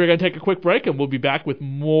we're going to take a quick break, and we'll be back with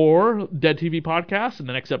more Dead TV podcasts in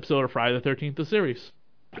the next episode of Friday the 13th, the series.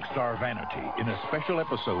 Star Vanity in a special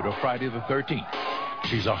episode of Friday the 13th.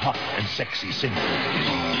 She's a hot and sexy singer.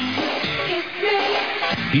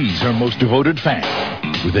 He's her most devoted fan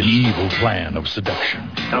with an evil plan of seduction.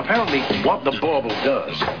 Now, apparently, what the Bauble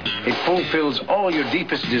does, it fulfills all your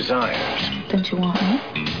deepest desires. Don't you want me?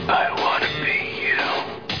 I want to be you.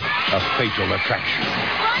 A fatal attraction.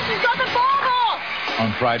 She's got the Bauble!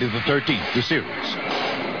 On Friday the 13th, the series.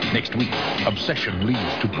 Next week, obsession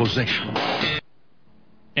leads to possession.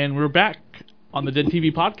 And we're back on the Dead TV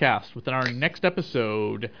podcast with our next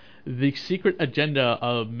episode, The Secret Agenda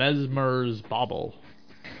of Mesmer's Bauble.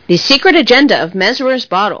 The Secret Agenda of Mesmer's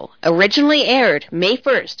Bauble originally aired May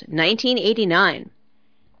 1st, 1989.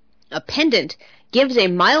 A pendant gives a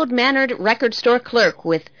mild-mannered record store clerk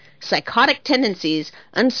with psychotic tendencies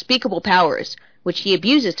unspeakable powers, which he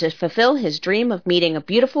abuses to fulfill his dream of meeting a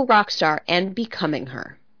beautiful rock star and becoming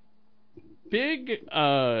her. Big,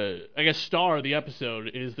 star of the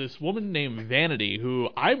episode is this woman named Vanity, who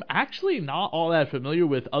I'm actually not all that familiar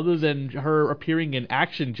with other than her appearing in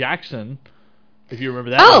Action Jackson, if you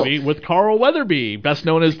remember that movie, with Carl Weatherbee, best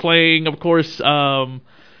known as playing, of course,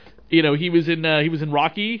 he was in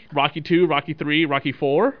Rocky 2, Rocky 3, Rocky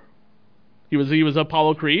 4. He was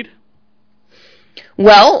Apollo Creed.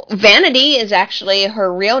 Well, Vanity is actually,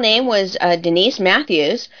 her real name was Denise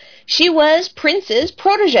Matthews. She was Prince's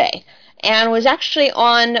protege, and was actually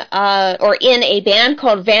on, or in a band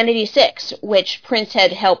called Vanity 6, which Prince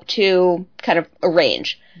had helped to kind of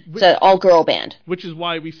arrange. It's an all-girl band. Which is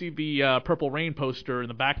why we see the Purple Rain poster in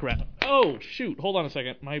the background. Oh, shoot. Hold on a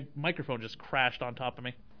second. My microphone just crashed on top of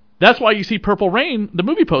me. That's why you see Purple Rain, the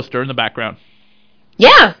movie poster, in the background.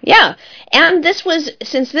 Yeah. And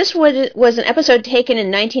since this was an episode taken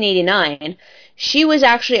in 1989, she was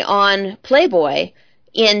actually on Playboy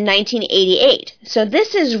in 1988. So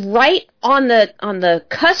this is right on the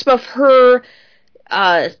cusp of her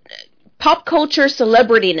pop culture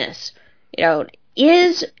celebrityness.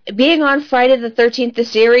 Is being on Friday the 13th, the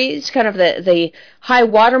series, kind of the high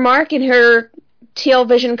watermark in her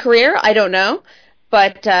television career? I don't know.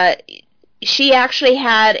 But she actually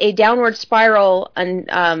had a downward spiral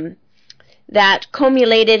that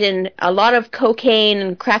culminated in a lot of cocaine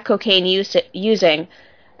and crack cocaine using.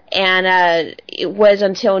 And it was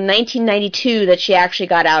until 1992 that she actually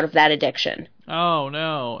got out of that addiction. Oh,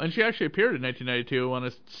 no. And she actually appeared in 1992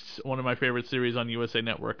 on one of my favorite series on USA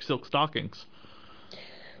Network, Silk Stockings.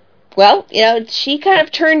 Well, she kind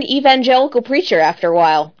of turned evangelical preacher after a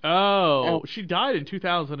while. Oh, she died in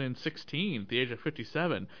 2016 at the age of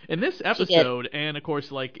 57. In this episode, and of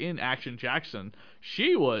course, like in Action Jackson,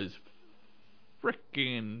 she was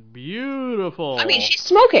freaking beautiful. I mean, she's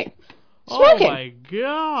smoking. Oh my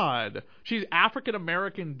God! She's African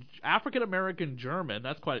American German.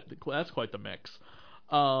 That's quite the mix.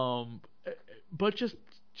 But just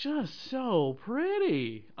so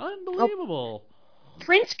pretty, unbelievable.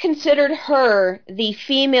 Prince considered her the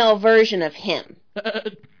female version of him.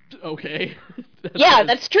 Okay.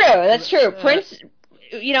 That's true. Prince,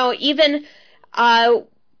 even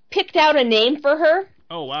picked out a name for her.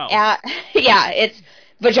 Oh wow. It's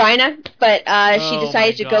Vagina, but she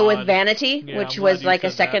decided to go with Vanity, which was like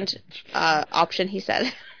a second option, he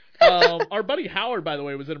said. Our buddy Howard, by the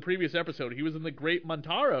way, was in a previous episode. He was in The Great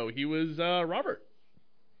Montaro. He was Robert.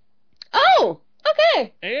 Oh,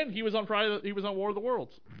 okay. And he was on He was on War of the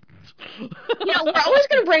Worlds. We're always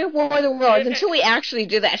going to bring up War of the Worlds until we actually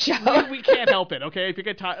do that show. We can't help it, okay? If you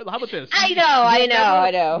get tired, how about this? I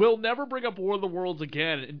know. We'll never bring up War of the Worlds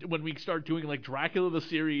again when we start doing like Dracula the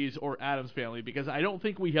series or Addams Family, because I don't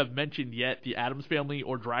think we have mentioned yet the Addams Family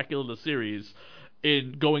or Dracula the series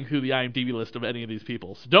in going through the IMDb list of any of these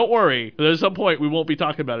people. So don't worry. There's some point we won't be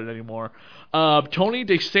talking about it anymore. Tony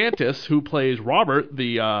DeSantis, who plays Roger,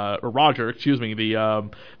 the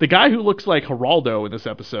guy who looks like Geraldo in this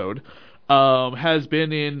episode, was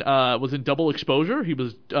in Double Exposure. He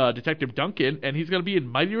was Detective Duncan, and he's going to be in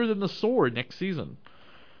Mightier Than the Sword next season.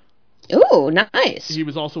 Ooh, nice. He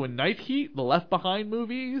was also in Night Heat, the Left Behind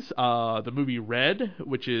movies, the movie Red,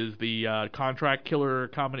 which is the contract killer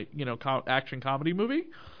comedy, action comedy movie,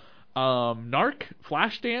 Narc,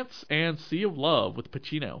 Flashdance, and Sea of Love with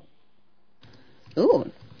Pacino.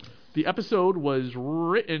 Ooh. The episode was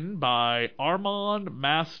written by Armand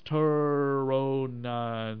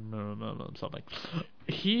Mastroianni something.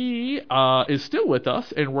 He is still with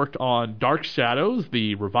us and worked on Dark Shadows,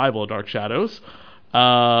 the revival of Dark Shadows.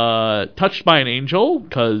 Touched by an Angel,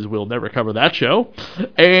 because we'll never cover that show,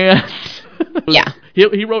 and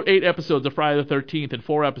he wrote 8 episodes of Friday the 13th and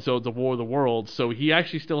 4 episodes of War of the Worlds, so he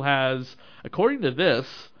actually still has, according to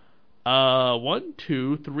this, 5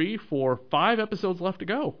 episodes left to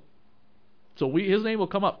go. So his name will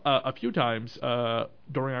come up a few times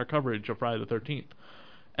during our coverage of Friday the 13th.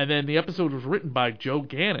 And then the episode was written by Joe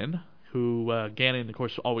Gannon, who Ganon, of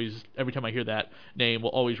course, always, every time I hear that name, will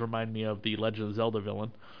always remind me of the Legend of Zelda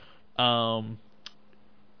villain,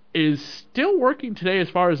 is still working today as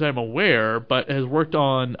far as I'm aware, but has worked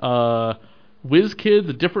on WizKids,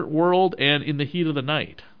 A Different World, and In the Heat of the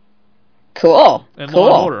Night. Cool. And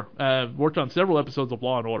Law and Order. Worked on several episodes of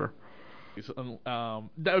Law and Order.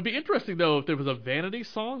 That would be interesting, though, if there was a Vanity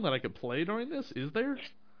song that I could play during this. Is there?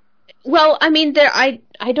 Well, I mean, I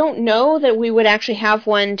don't know that we would actually have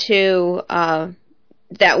one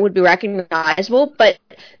that would be recognizable, but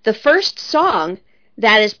the first song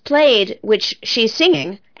that is played, which she's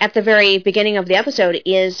singing at the very beginning of the episode,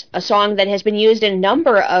 is a song that has been used in a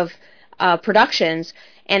number of productions,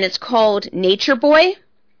 and it's called Nature Boy.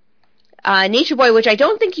 Nature Boy, which I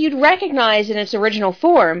don't think you'd recognize in its original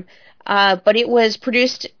form, but it was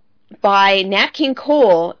produced by Nat King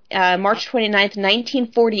Cole, March 29th,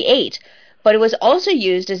 1948. But it was also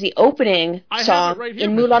used as the opening song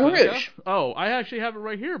in Moulin Rouge. Oh, I actually have it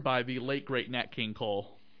right here by the late, great Nat King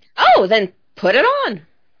Cole. Oh, then put it on.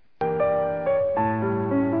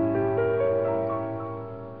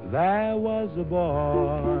 There was a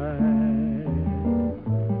boy,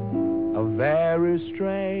 a very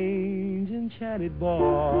strange, enchanted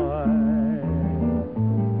boy.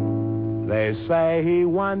 They say he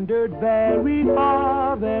wandered very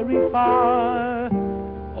far,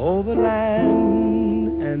 over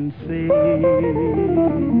land and sea.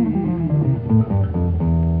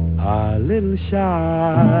 A little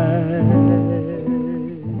shy.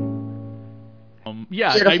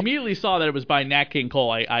 Yeah, I immediately saw that it was by Nat King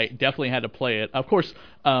Cole. I definitely had to play it. Of course,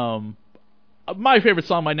 my favorite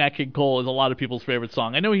song by Nat King Cole is a lot of people's favorite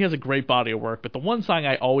song. I know he has a great body of work, but the one song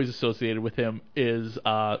I always associated with him is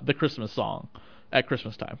the Christmas song at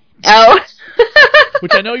Christmas time. Oh.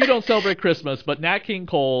 Which I know you don't celebrate Christmas, but Nat King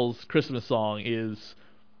Cole's Christmas song is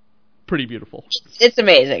pretty beautiful. It's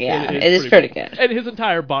amazing, yeah. It is pretty good. And his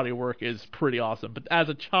entire body of work is pretty awesome. But as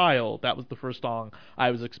a child, that was the first song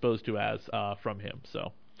I was exposed to as from him.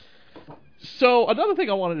 So another thing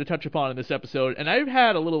I wanted to touch upon in this episode, and I've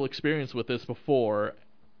had a little experience with this before,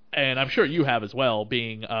 and I'm sure you have as well,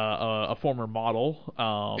 being a former model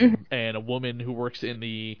and a woman who works in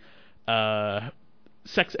the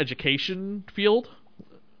sex education field.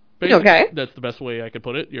 Basically. Okay. That's the best way I could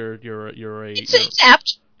put it. You're It's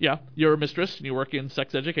apt. Yeah, you're a mistress and you work in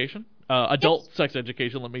sex education. Adult sex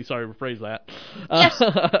education, let me rephrase that. Yes.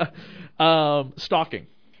 Stalking.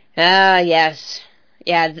 Yes.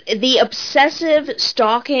 Yeah, the obsessive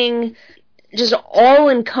stalking, just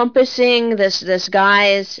all-encompassing this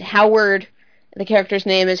guy's, Howard, the character's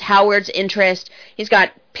name is Howard's interest. He's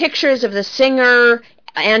got pictures of the singer,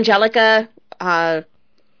 Angelica,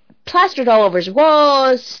 plastered all over his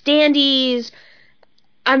walls, standees.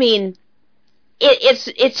 I mean,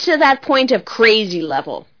 it's to that point of crazy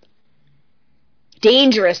level.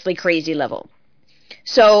 Dangerously crazy level.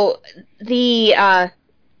 So the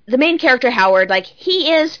main character, Howard,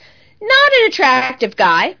 he is not an attractive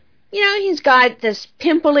guy. You know, he's got this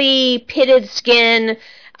pimply, pitted skin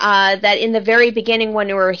that in the very beginning when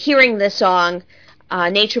we were hearing this song,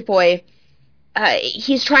 Nature Boy,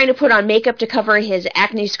 he's trying to put on makeup to cover his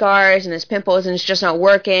acne scars and his pimples, and it's just not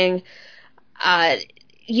working.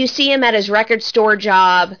 You see him at his record store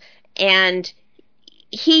job, and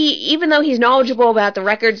even though he's knowledgeable about the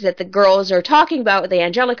records that the girls are talking about, the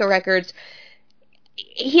Angelica records,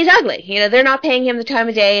 he's ugly. You know, they're not paying him the time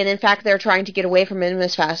of day, and in fact, they're trying to get away from him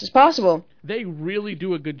as fast as possible. They really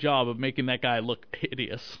do a good job of making that guy look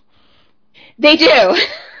hideous. They do.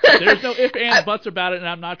 There's no ifs, ands, buts about it, and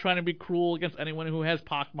I'm not trying to be cruel against anyone who has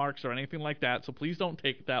pockmarks or anything like that, so please don't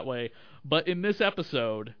take it that way. But in this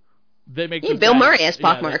episode, they make Bill Murray has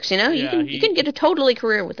pockmarks, you know? You can get a totally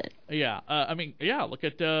career with it. Yeah. Look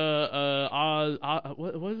at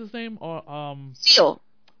what is his name? Seal.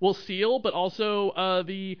 Well, Seal, but also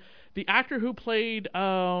the actor who played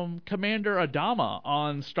Commander Adama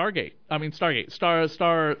on Battlestar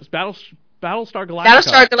Galactica.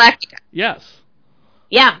 Battlestar Galactica. Yes.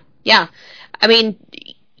 Yeah. I mean,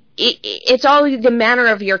 it's all the manner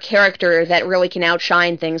of your character that really can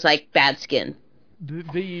outshine things like bad skin.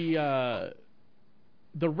 The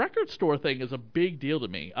record store thing is a big deal to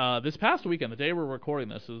me. This past weekend, the day we're recording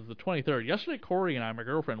this is the 23rd. Yesterday, Corey and I, my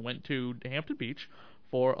girlfriend, went to Hampton Beach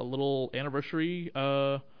for a little anniversary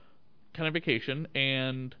kind of vacation,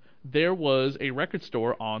 and there was a record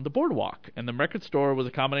store on the boardwalk. And the record store was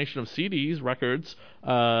a combination of CDs, records,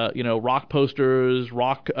 rock posters,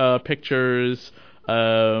 rock pictures,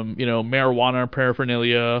 marijuana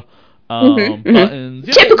paraphernalia, buttons.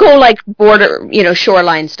 Yeah, typical, border,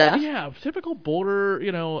 shoreline stuff. Yeah, typical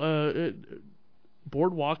border,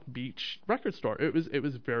 boardwalk beach record store. It was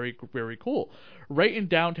very, very cool. Right in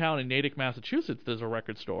downtown in Natick, Massachusetts, there's a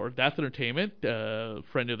record store. That's Entertainment,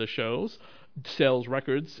 friend of the show's, sells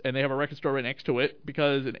records, and they have a record store right next to it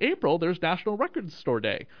because in April there's National Record Store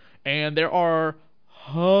Day, and there are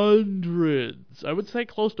hundreds, I would say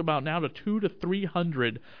close to about now to 200 to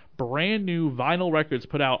 300 brand new vinyl records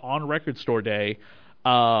put out on Record Store Day.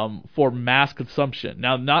 for mass consumption.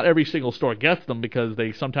 Now, not every single store gets them because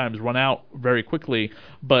they sometimes run out very quickly,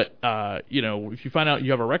 but, if you find out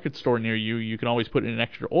you have a record store near you, you can always put an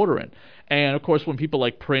extra order in. And, of course, when people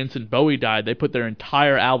like Prince and Bowie died, they put their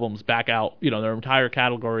entire albums back out, their entire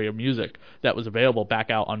category of music that was available back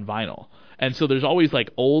out on vinyl. And so there's always, like,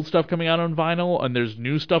 old stuff coming out on vinyl, and there's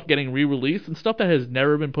new stuff getting re-released, and stuff that has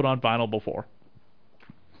never been put on vinyl before.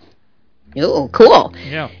 Ooh, cool.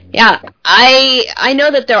 Yeah. Yeah, I know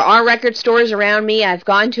that there are record stores around me. I've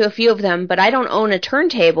gone to a few of them, but I don't own a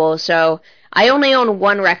turntable, so I only own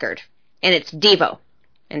one record, and it's Devo,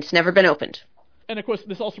 and it's never been opened. And, of course,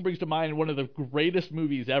 this also brings to mind one of the greatest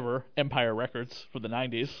movies ever, Empire Records, for the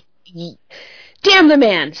 90s. Damn the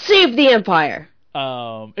man! Save the Empire!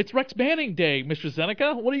 It's Rex Manning Day, Mr.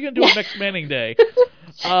 Zeneca. What are you going to do on Rex Manning Day? Rex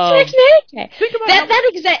Manning Day. Think about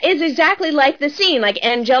that is exactly like the scene. Like,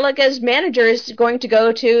 Angelica's manager is going to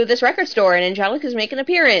go to this record store, and Angelica's making an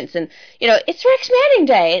appearance, and, it's Rex Manning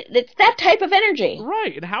Day. It's that type of energy.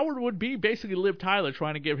 Right, and Howard would be basically Liv Tyler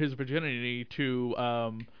trying to give his virginity to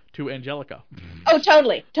Angelica. Oh,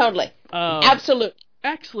 totally. Absolutely.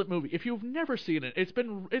 Excellent movie. If you've never seen it, it's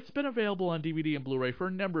been available on DVD and Blu-ray for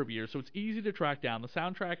a number of years, so it's easy to track down. The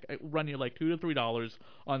soundtrack run you like $2 to $3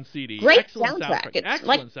 on CD. Great Excellent soundtrack. It's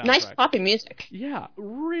Excellent soundtrack. Nice poppy music. Yeah,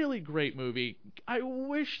 really great movie. I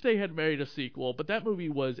wish they had made a sequel, but that movie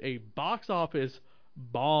was a box office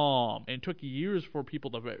bomb and took years for people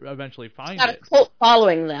to eventually find Got it. a cult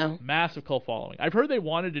following, though. Massive cult following. I've heard they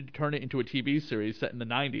wanted to turn it into a TV series set in the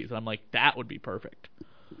 90s, and I'm like, that would be perfect.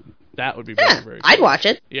 That would be very, very cool. I'd watch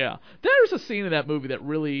it. Yeah. There's a scene in that movie that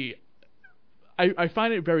really... I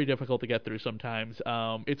find it very difficult to get through sometimes.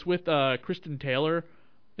 It's with Kristen Taylor.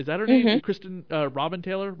 Is that her name? Kristen... Robin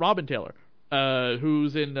Taylor? Robin Taylor.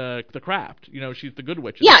 Who's in The Craft. She's the good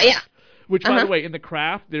witch. Yeah. Which, by the way, in The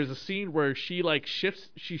Craft, there's a scene where she,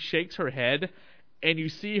 she shakes her head, and you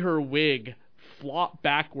see her wig flop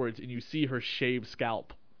backwards, and you see her shaved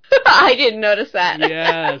scalp. I didn't notice that.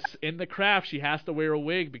 Yes, in The Craft, she has to wear a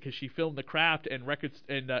wig because she filmed The Craft and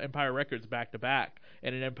Empire Records back to back.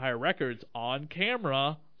 And in Empire Records, on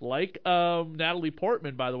camera, like Natalie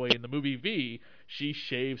Portman, by the way, in the movie V, she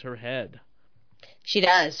shaves her head. She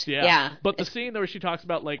does. Yeah. But the scene where she talks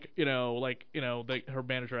about her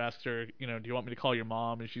manager asks her, do you want me to call your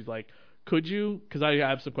mom? And she's like, could you? Because I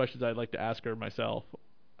have some questions I'd like to ask her myself.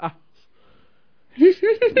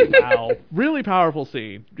 Wow. Really powerful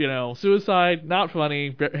scene. Suicide, not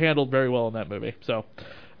funny, handled very well in that movie. So,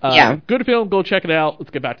 good film. Go check it out.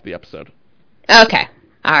 Let's get back to the episode. Okay.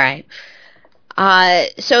 All right.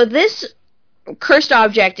 So this cursed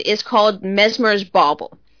object is called Mesmer's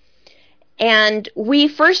Bauble. And we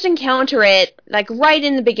first encounter it, right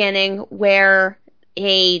in the beginning, where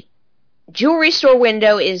a jewelry store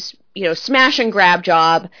window is, smash and grab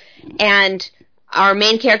job, and our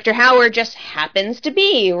main character, Howard, just happens to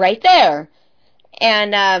be right there.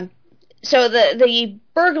 And so the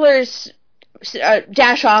burglars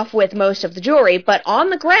dash off with most of the jewelry, but on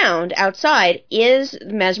the ground outside is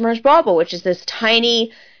Mesmer's Bauble, which is this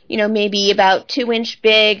tiny, maybe about 2-inch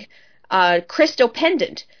big crystal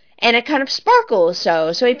pendant. And it kind of sparkles,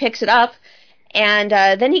 so he picks it up, and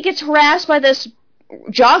then he gets harassed by this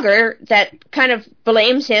jogger that kind of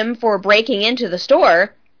blames him for breaking into the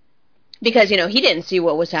store, because, he didn't see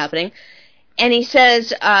what was happening. And he says,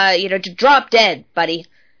 to drop dead, buddy.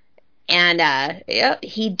 And,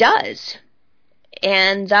 he does.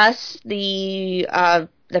 And thus the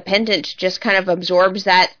pendant just kind of absorbs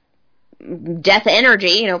that death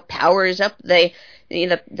energy, powers up the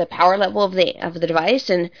power level of the device,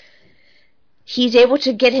 and he's able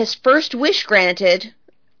to get his first wish granted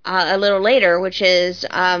a little later, which is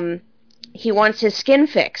he wants his skin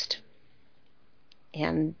fixed.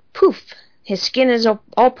 And poof, his skin is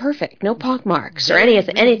all perfect, no pockmarks or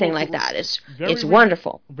anything like that. It's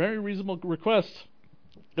wonderful. Very reasonable request,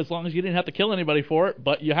 as long as you didn't have to kill anybody for it.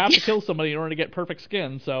 But you have to kill somebody in order to get perfect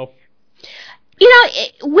skin. So,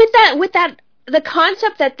 with that, the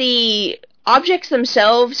concept that the objects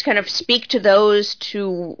themselves kind of speak to those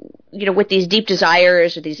with these deep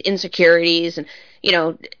desires or these insecurities, and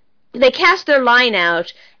they cast their line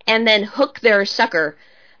out and then hook their sucker.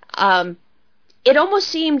 It almost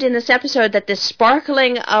seemed in this episode that the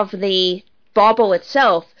sparkling of the bauble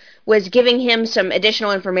itself was giving him some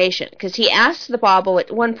additional information, because he asks the bauble at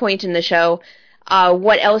one point in the show,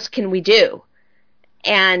 what else can we do?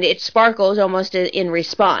 And it sparkles almost in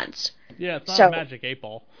response. Yeah, it's not a magic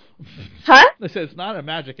 8-ball. Huh? They said it's not a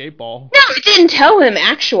magic 8-ball. No, it didn't tell him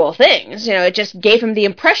actual things. It just gave him the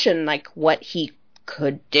impression, what he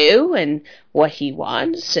could do and what he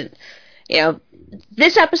wants. And,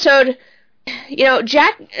 this episode You know,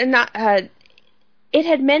 Jack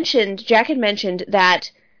had mentioned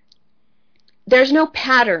that there's no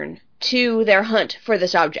pattern to their hunt for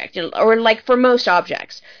this object, or like for most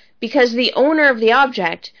objects, because the owner of the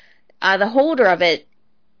object, the holder of it,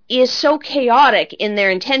 is so chaotic in their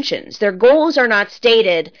intentions. Their goals are not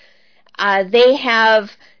stated. They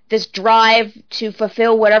have this drive to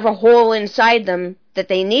fulfill whatever hole inside them that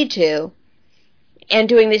they need to, and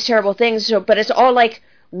doing these terrible things. So, but it's all like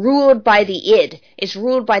ruled by the id. It's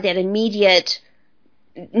ruled by that immediate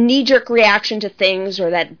knee-jerk reaction to things, or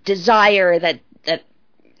that desire that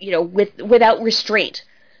without restraint.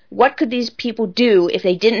 What could these people do if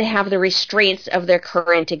they didn't have the restraints of their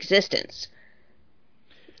current existence?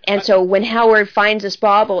 And so when Howard finds this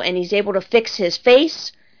bauble and he's able to fix his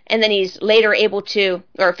face, and then he's later able to,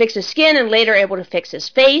 or fix his skin and later able to fix his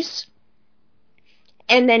face,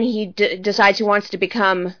 and then he decides he wants to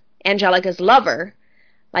become Angelica's lover,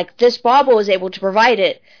 like this bauble is able to provide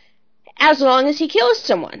it as long as he kills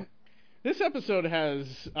someone. This episode has,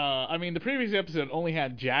 the previous episode only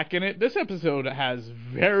had Jack in it. This episode has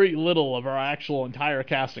very little of our actual entire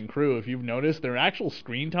cast and crew. If you've noticed, their actual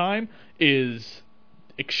screen time is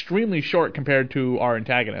extremely short compared to our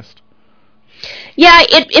antagonist. Yeah,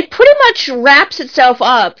 it pretty much wraps itself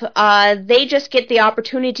up. They just get the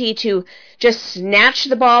opportunity to just snatch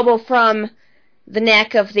the bauble from the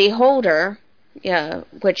neck of the holder,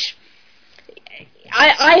 which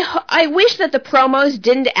I wish that the promos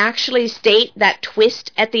didn't actually state that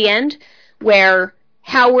twist at the end where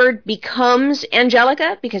Howard becomes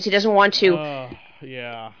Angelica, because he doesn't want to.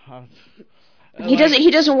 Yeah. He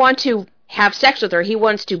doesn't want to have sex with her. He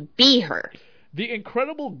wants to be her. The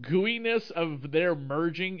incredible gooiness of their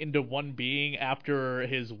merging into one being after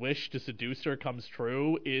his wish to seduce her comes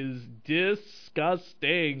true is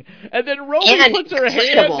disgusting. And then Romy puts her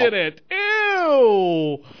hand in it. Ew!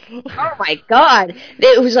 Oh my god.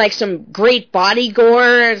 It was like some great body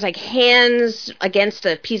gore. It was like hands against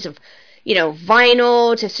a piece of,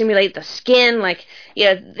 vinyl to simulate the skin. Like,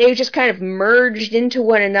 they just kind of merged into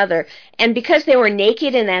one another. And because they were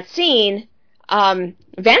naked in that scene,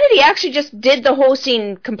 Vanity actually just did the whole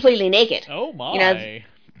scene completely naked. Oh my!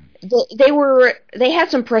 They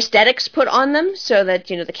had some prosthetics put on them so that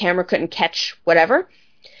the camera couldn't catch whatever.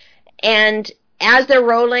 And as they're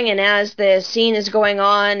rolling and as the scene is going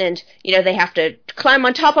on, and they have to climb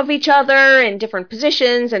on top of each other in different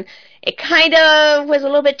positions, and it kind of was a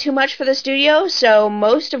little bit too much for the studio. So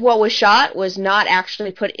most of what was shot was not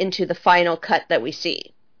actually put into the final cut that we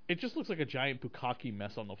see. It just looks like a giant bukkake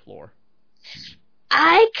mess on the floor.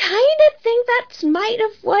 I kind of think that's might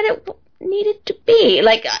have what it needed to be.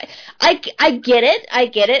 Like, I get it. I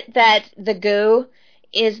get it that the goo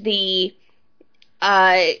is the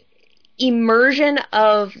immersion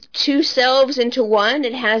of two selves into one.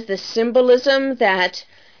 It has the symbolism that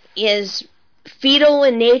is fetal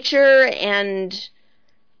in nature and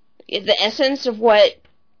the essence of what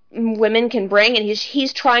women can bring. And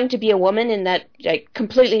he's trying to be a woman in that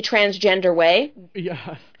completely transgender way.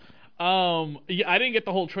 Yeah. I didn't get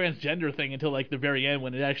the whole transgender thing until the very end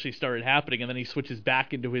when it actually started happening, and then he switches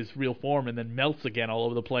back into his real form and then melts again all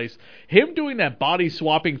over the place. Him doing that body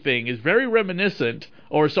swapping thing is very reminiscent,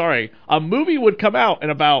 a movie would come out in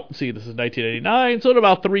about, this is 1989, so in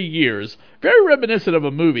about 3 years. Very reminiscent of a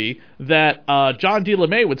movie that John D.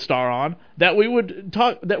 LeMay would star on that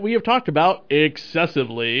we have talked about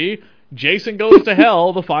excessively. Jason Goes to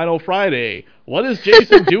Hell, The Final Friday. What does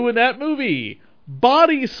Jason do in that movie?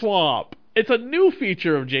 Body swap. It's a new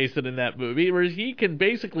feature of Jason in that movie where he can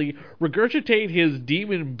basically regurgitate his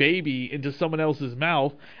demon baby into someone else's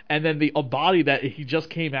mouth, and then a body that he just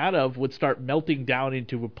came out of would start melting down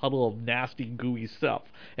into a puddle of nasty, gooey stuff.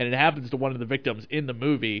 And it happens to one of the victims in the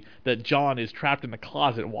movie that John is trapped in the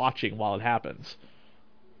closet watching while it happens.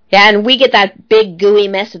 Yeah, and we get that big gooey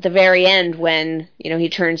mess at the very end when, he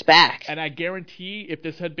turns back. And I guarantee if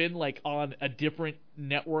this had been, on a different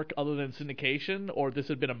network other than syndication, or this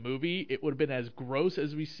had been a movie, it would have been as gross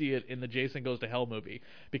as we see it in the Jason Goes to Hell movie.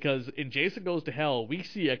 Because in Jason Goes to Hell, we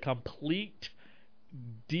see a complete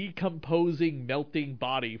decomposing, melting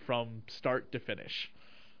body from start to finish.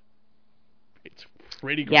 It's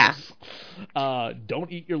pretty gross. Yeah.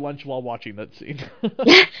 Don't eat your lunch while watching that scene.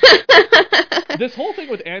 This whole thing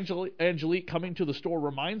with Angelique coming to the store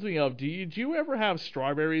reminds me of, did you ever have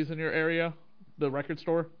Strawberries in your area? The record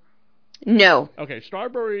store? No. Okay,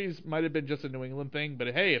 Strawberries might have been just a New England thing, but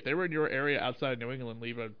hey, if they were in your area outside New England,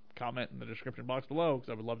 leave a comment in the description box below, because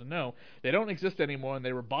I would love to know. They don't exist anymore, and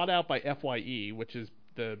they were bought out by FYE, which is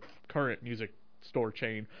the current music store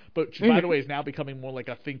chain, but by the way is now becoming more like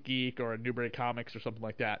a Think Geek or a Newbury Comics or something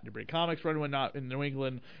like that. Newbury Comics, for anyone not in New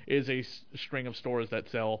England, is a string of stores that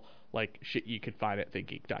sell like shit you could find at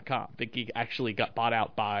ThinkGeek.com. ThinkGeek actually got bought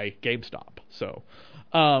out by GameStop. So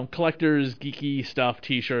collectors, geeky stuff,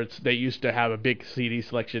 T-shirts. They used to have a big CD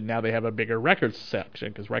selection. Now they have a bigger records section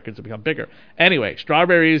because records have become bigger. Anyway,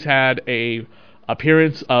 Strawberries had a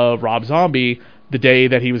appearance of Rob Zombie the day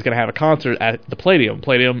that he was going to have a concert at the Palladium.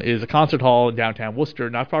 Palladium is a concert hall in downtown Worcester,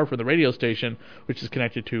 not far from the radio station, which is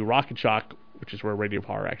connected to Rock and Shock, which is where Radio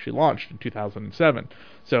Horror actually launched in 2007.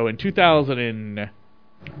 So in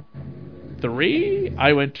 2003,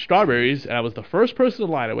 I went to Strawberries, and I was the first person in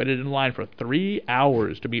line. I waited in line for 3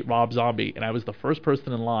 hours to meet Rob Zombie, and I was the first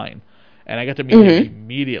person in line. And I got to meet him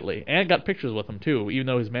immediately. And got pictures with him, too. Even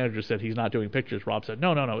though his manager said he's not doing pictures, Rob said,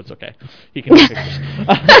 no, it's okay. He can do pictures.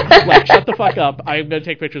 Like, shut the fuck up. I'm going to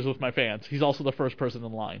take pictures with my fans. He's also the first person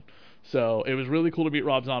in line. So it was really cool to meet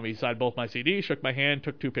Rob Zombie. He signed both my CDs, shook my hand,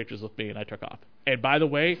 took 2 pictures with me, and I took off. And by the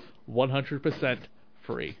way, 100%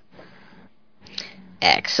 free.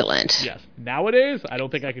 Excellent. Yes. Nowadays, I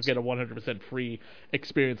don't think I could get a 100% free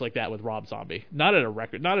experience like that with Rob Zombie. Not at a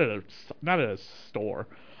record, not at a store.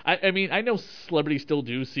 I mean, I know celebrities still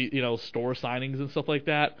do store signings and stuff like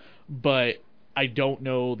that, but I don't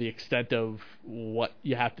know the extent of what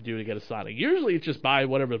you have to do to get a signing. Usually it's just buy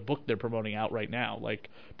whatever book they're promoting out right now. Like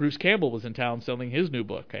Bruce Campbell was in town selling his new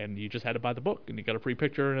book, and you just had to buy the book, and you got a free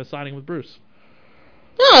picture and a signing with Bruce.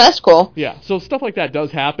 Oh, that's cool. Yeah, so stuff like that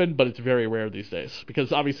does happen, but it's very rare these days,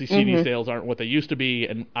 because obviously CD sales aren't what they used to be,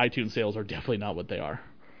 and iTunes sales are definitely not what they are.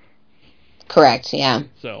 Correct, yeah.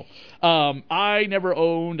 So, I never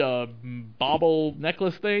owned a Bauble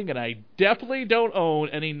necklace thing, and I definitely don't own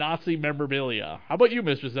any Nazi memorabilia. How about you,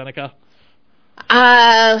 Mr. Zeneca?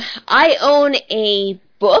 I own a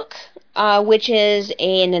book, which is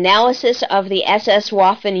an analysis of the SS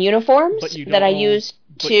Waffen uniforms that I used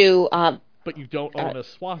to... but you don't own a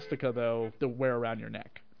swastika, though, to wear around your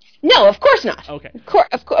neck. No, of course not. Okay.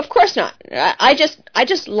 Of course not. I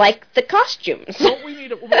just like the costumes. Well,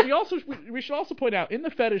 we should also point out, in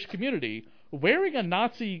the fetish community, wearing a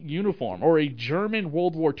Nazi uniform, or a German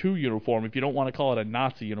World War II uniform, if you don't want to call it a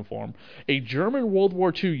Nazi uniform, a German World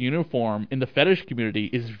War II uniform in the fetish community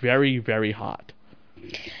is very, very hot.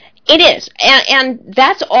 It is, and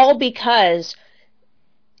that's all because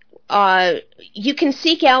you can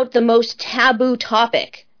seek out the most taboo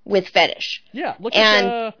topic with fetish. Yeah, look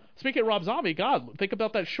at... Speaking of Rob Zombie, God, think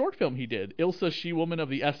about that short film he did, Ilsa, She-Woman of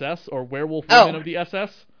the SS, or Werewolf Women of the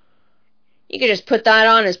SS. You could just put that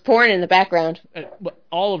on as porn in the background.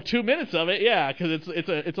 All of 2 minutes of it, yeah, because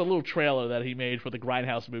it's a little trailer that he made for the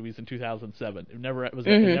Grindhouse movies in 2007.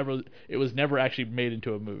 It was never actually made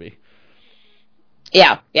into a movie.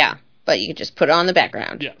 Yeah, but you could just put it on the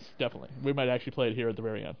background. Yes, definitely. We might actually play it here at the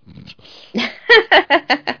very end.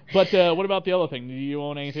 But what about the other thing? Do you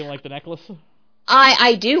own anything like the necklace?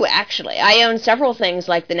 I do, actually. I own several things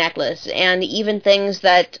like the necklace, and even things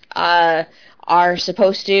that are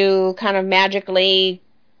supposed to kind of magically,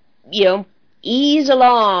 ease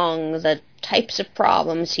along the types of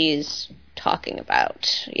problems he's talking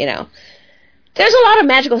about, There's a lot of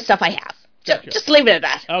magical stuff I have. Just leave it at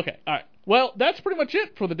that. Okay, all right. Well, that's pretty much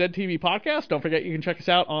it for the Dead TV Podcast. Don't forget you can check us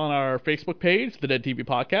out on our Facebook page, the Dead TV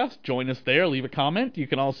Podcast. Join us there. Leave a comment. You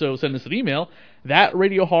can also send us an email,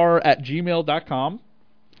 thatradiohorror@gmail.com.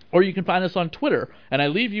 Or you can find us on Twitter. And I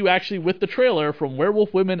leave you actually with the trailer from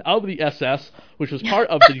Werewolf Women of the SS, which was part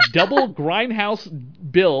of the double Grindhouse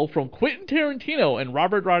bill from Quentin Tarantino and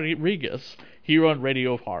Robert Rodriguez here on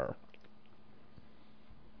Radio Horror.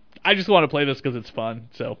 I just want to play this because it's fun.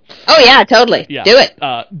 So. Oh, yeah, totally. Yeah. Do it.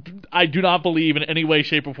 I do not believe in any way,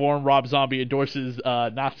 shape, or form Rob Zombie endorses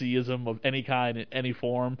Nazism of any kind in any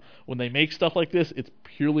form. When they make stuff like this, it's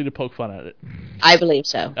purely to poke fun at it. I believe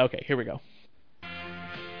so. Okay, here we go.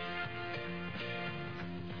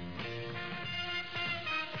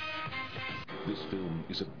 This film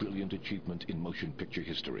is a brilliant achievement in motion picture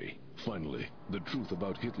history. Finally, the truth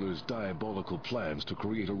about Hitler's diabolical plans to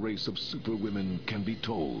create a race of superwomen can be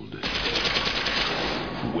told.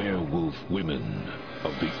 Werewolf Women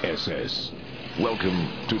of the SS.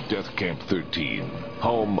 Welcome to Death Camp 13,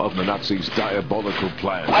 home of the Nazis' diabolical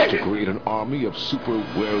plans to create an army of super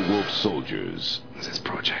werewolf soldiers. This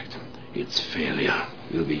project, its failure,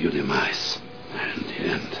 will be your demise and the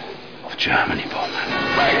end of Germany, Bowman.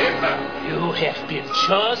 You have been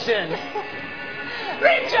chosen.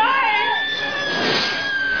 Rejoice!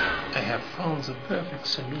 I have found the perfect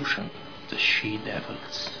solution. The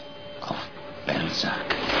she-devils of Belzac.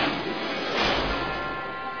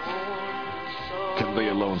 Can they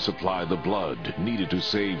alone supply the blood needed to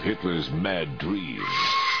save Hitler's mad dreams?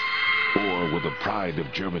 Or will the pride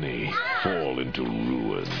of Germany fall into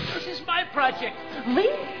ruin? This is my project. We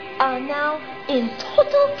are now in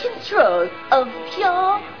total control of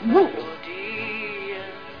pure rule.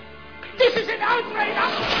 This is an outrage.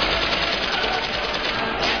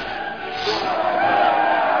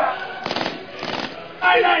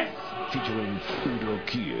 Silence! Featuring Udo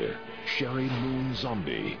Kier, Sherry Moon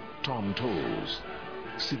Zombie, Tom Tolles,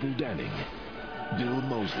 Sybil Danning, Bill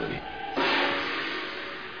Moseley,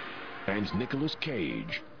 and Nicolas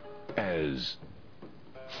Cage as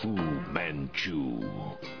Fu Manchu.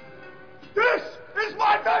 This is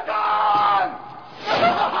my mission!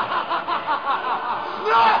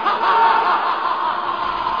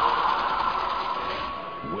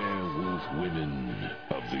 Werewolf Women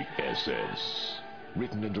of the SS.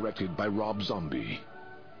 Written and directed by Rob Zombie.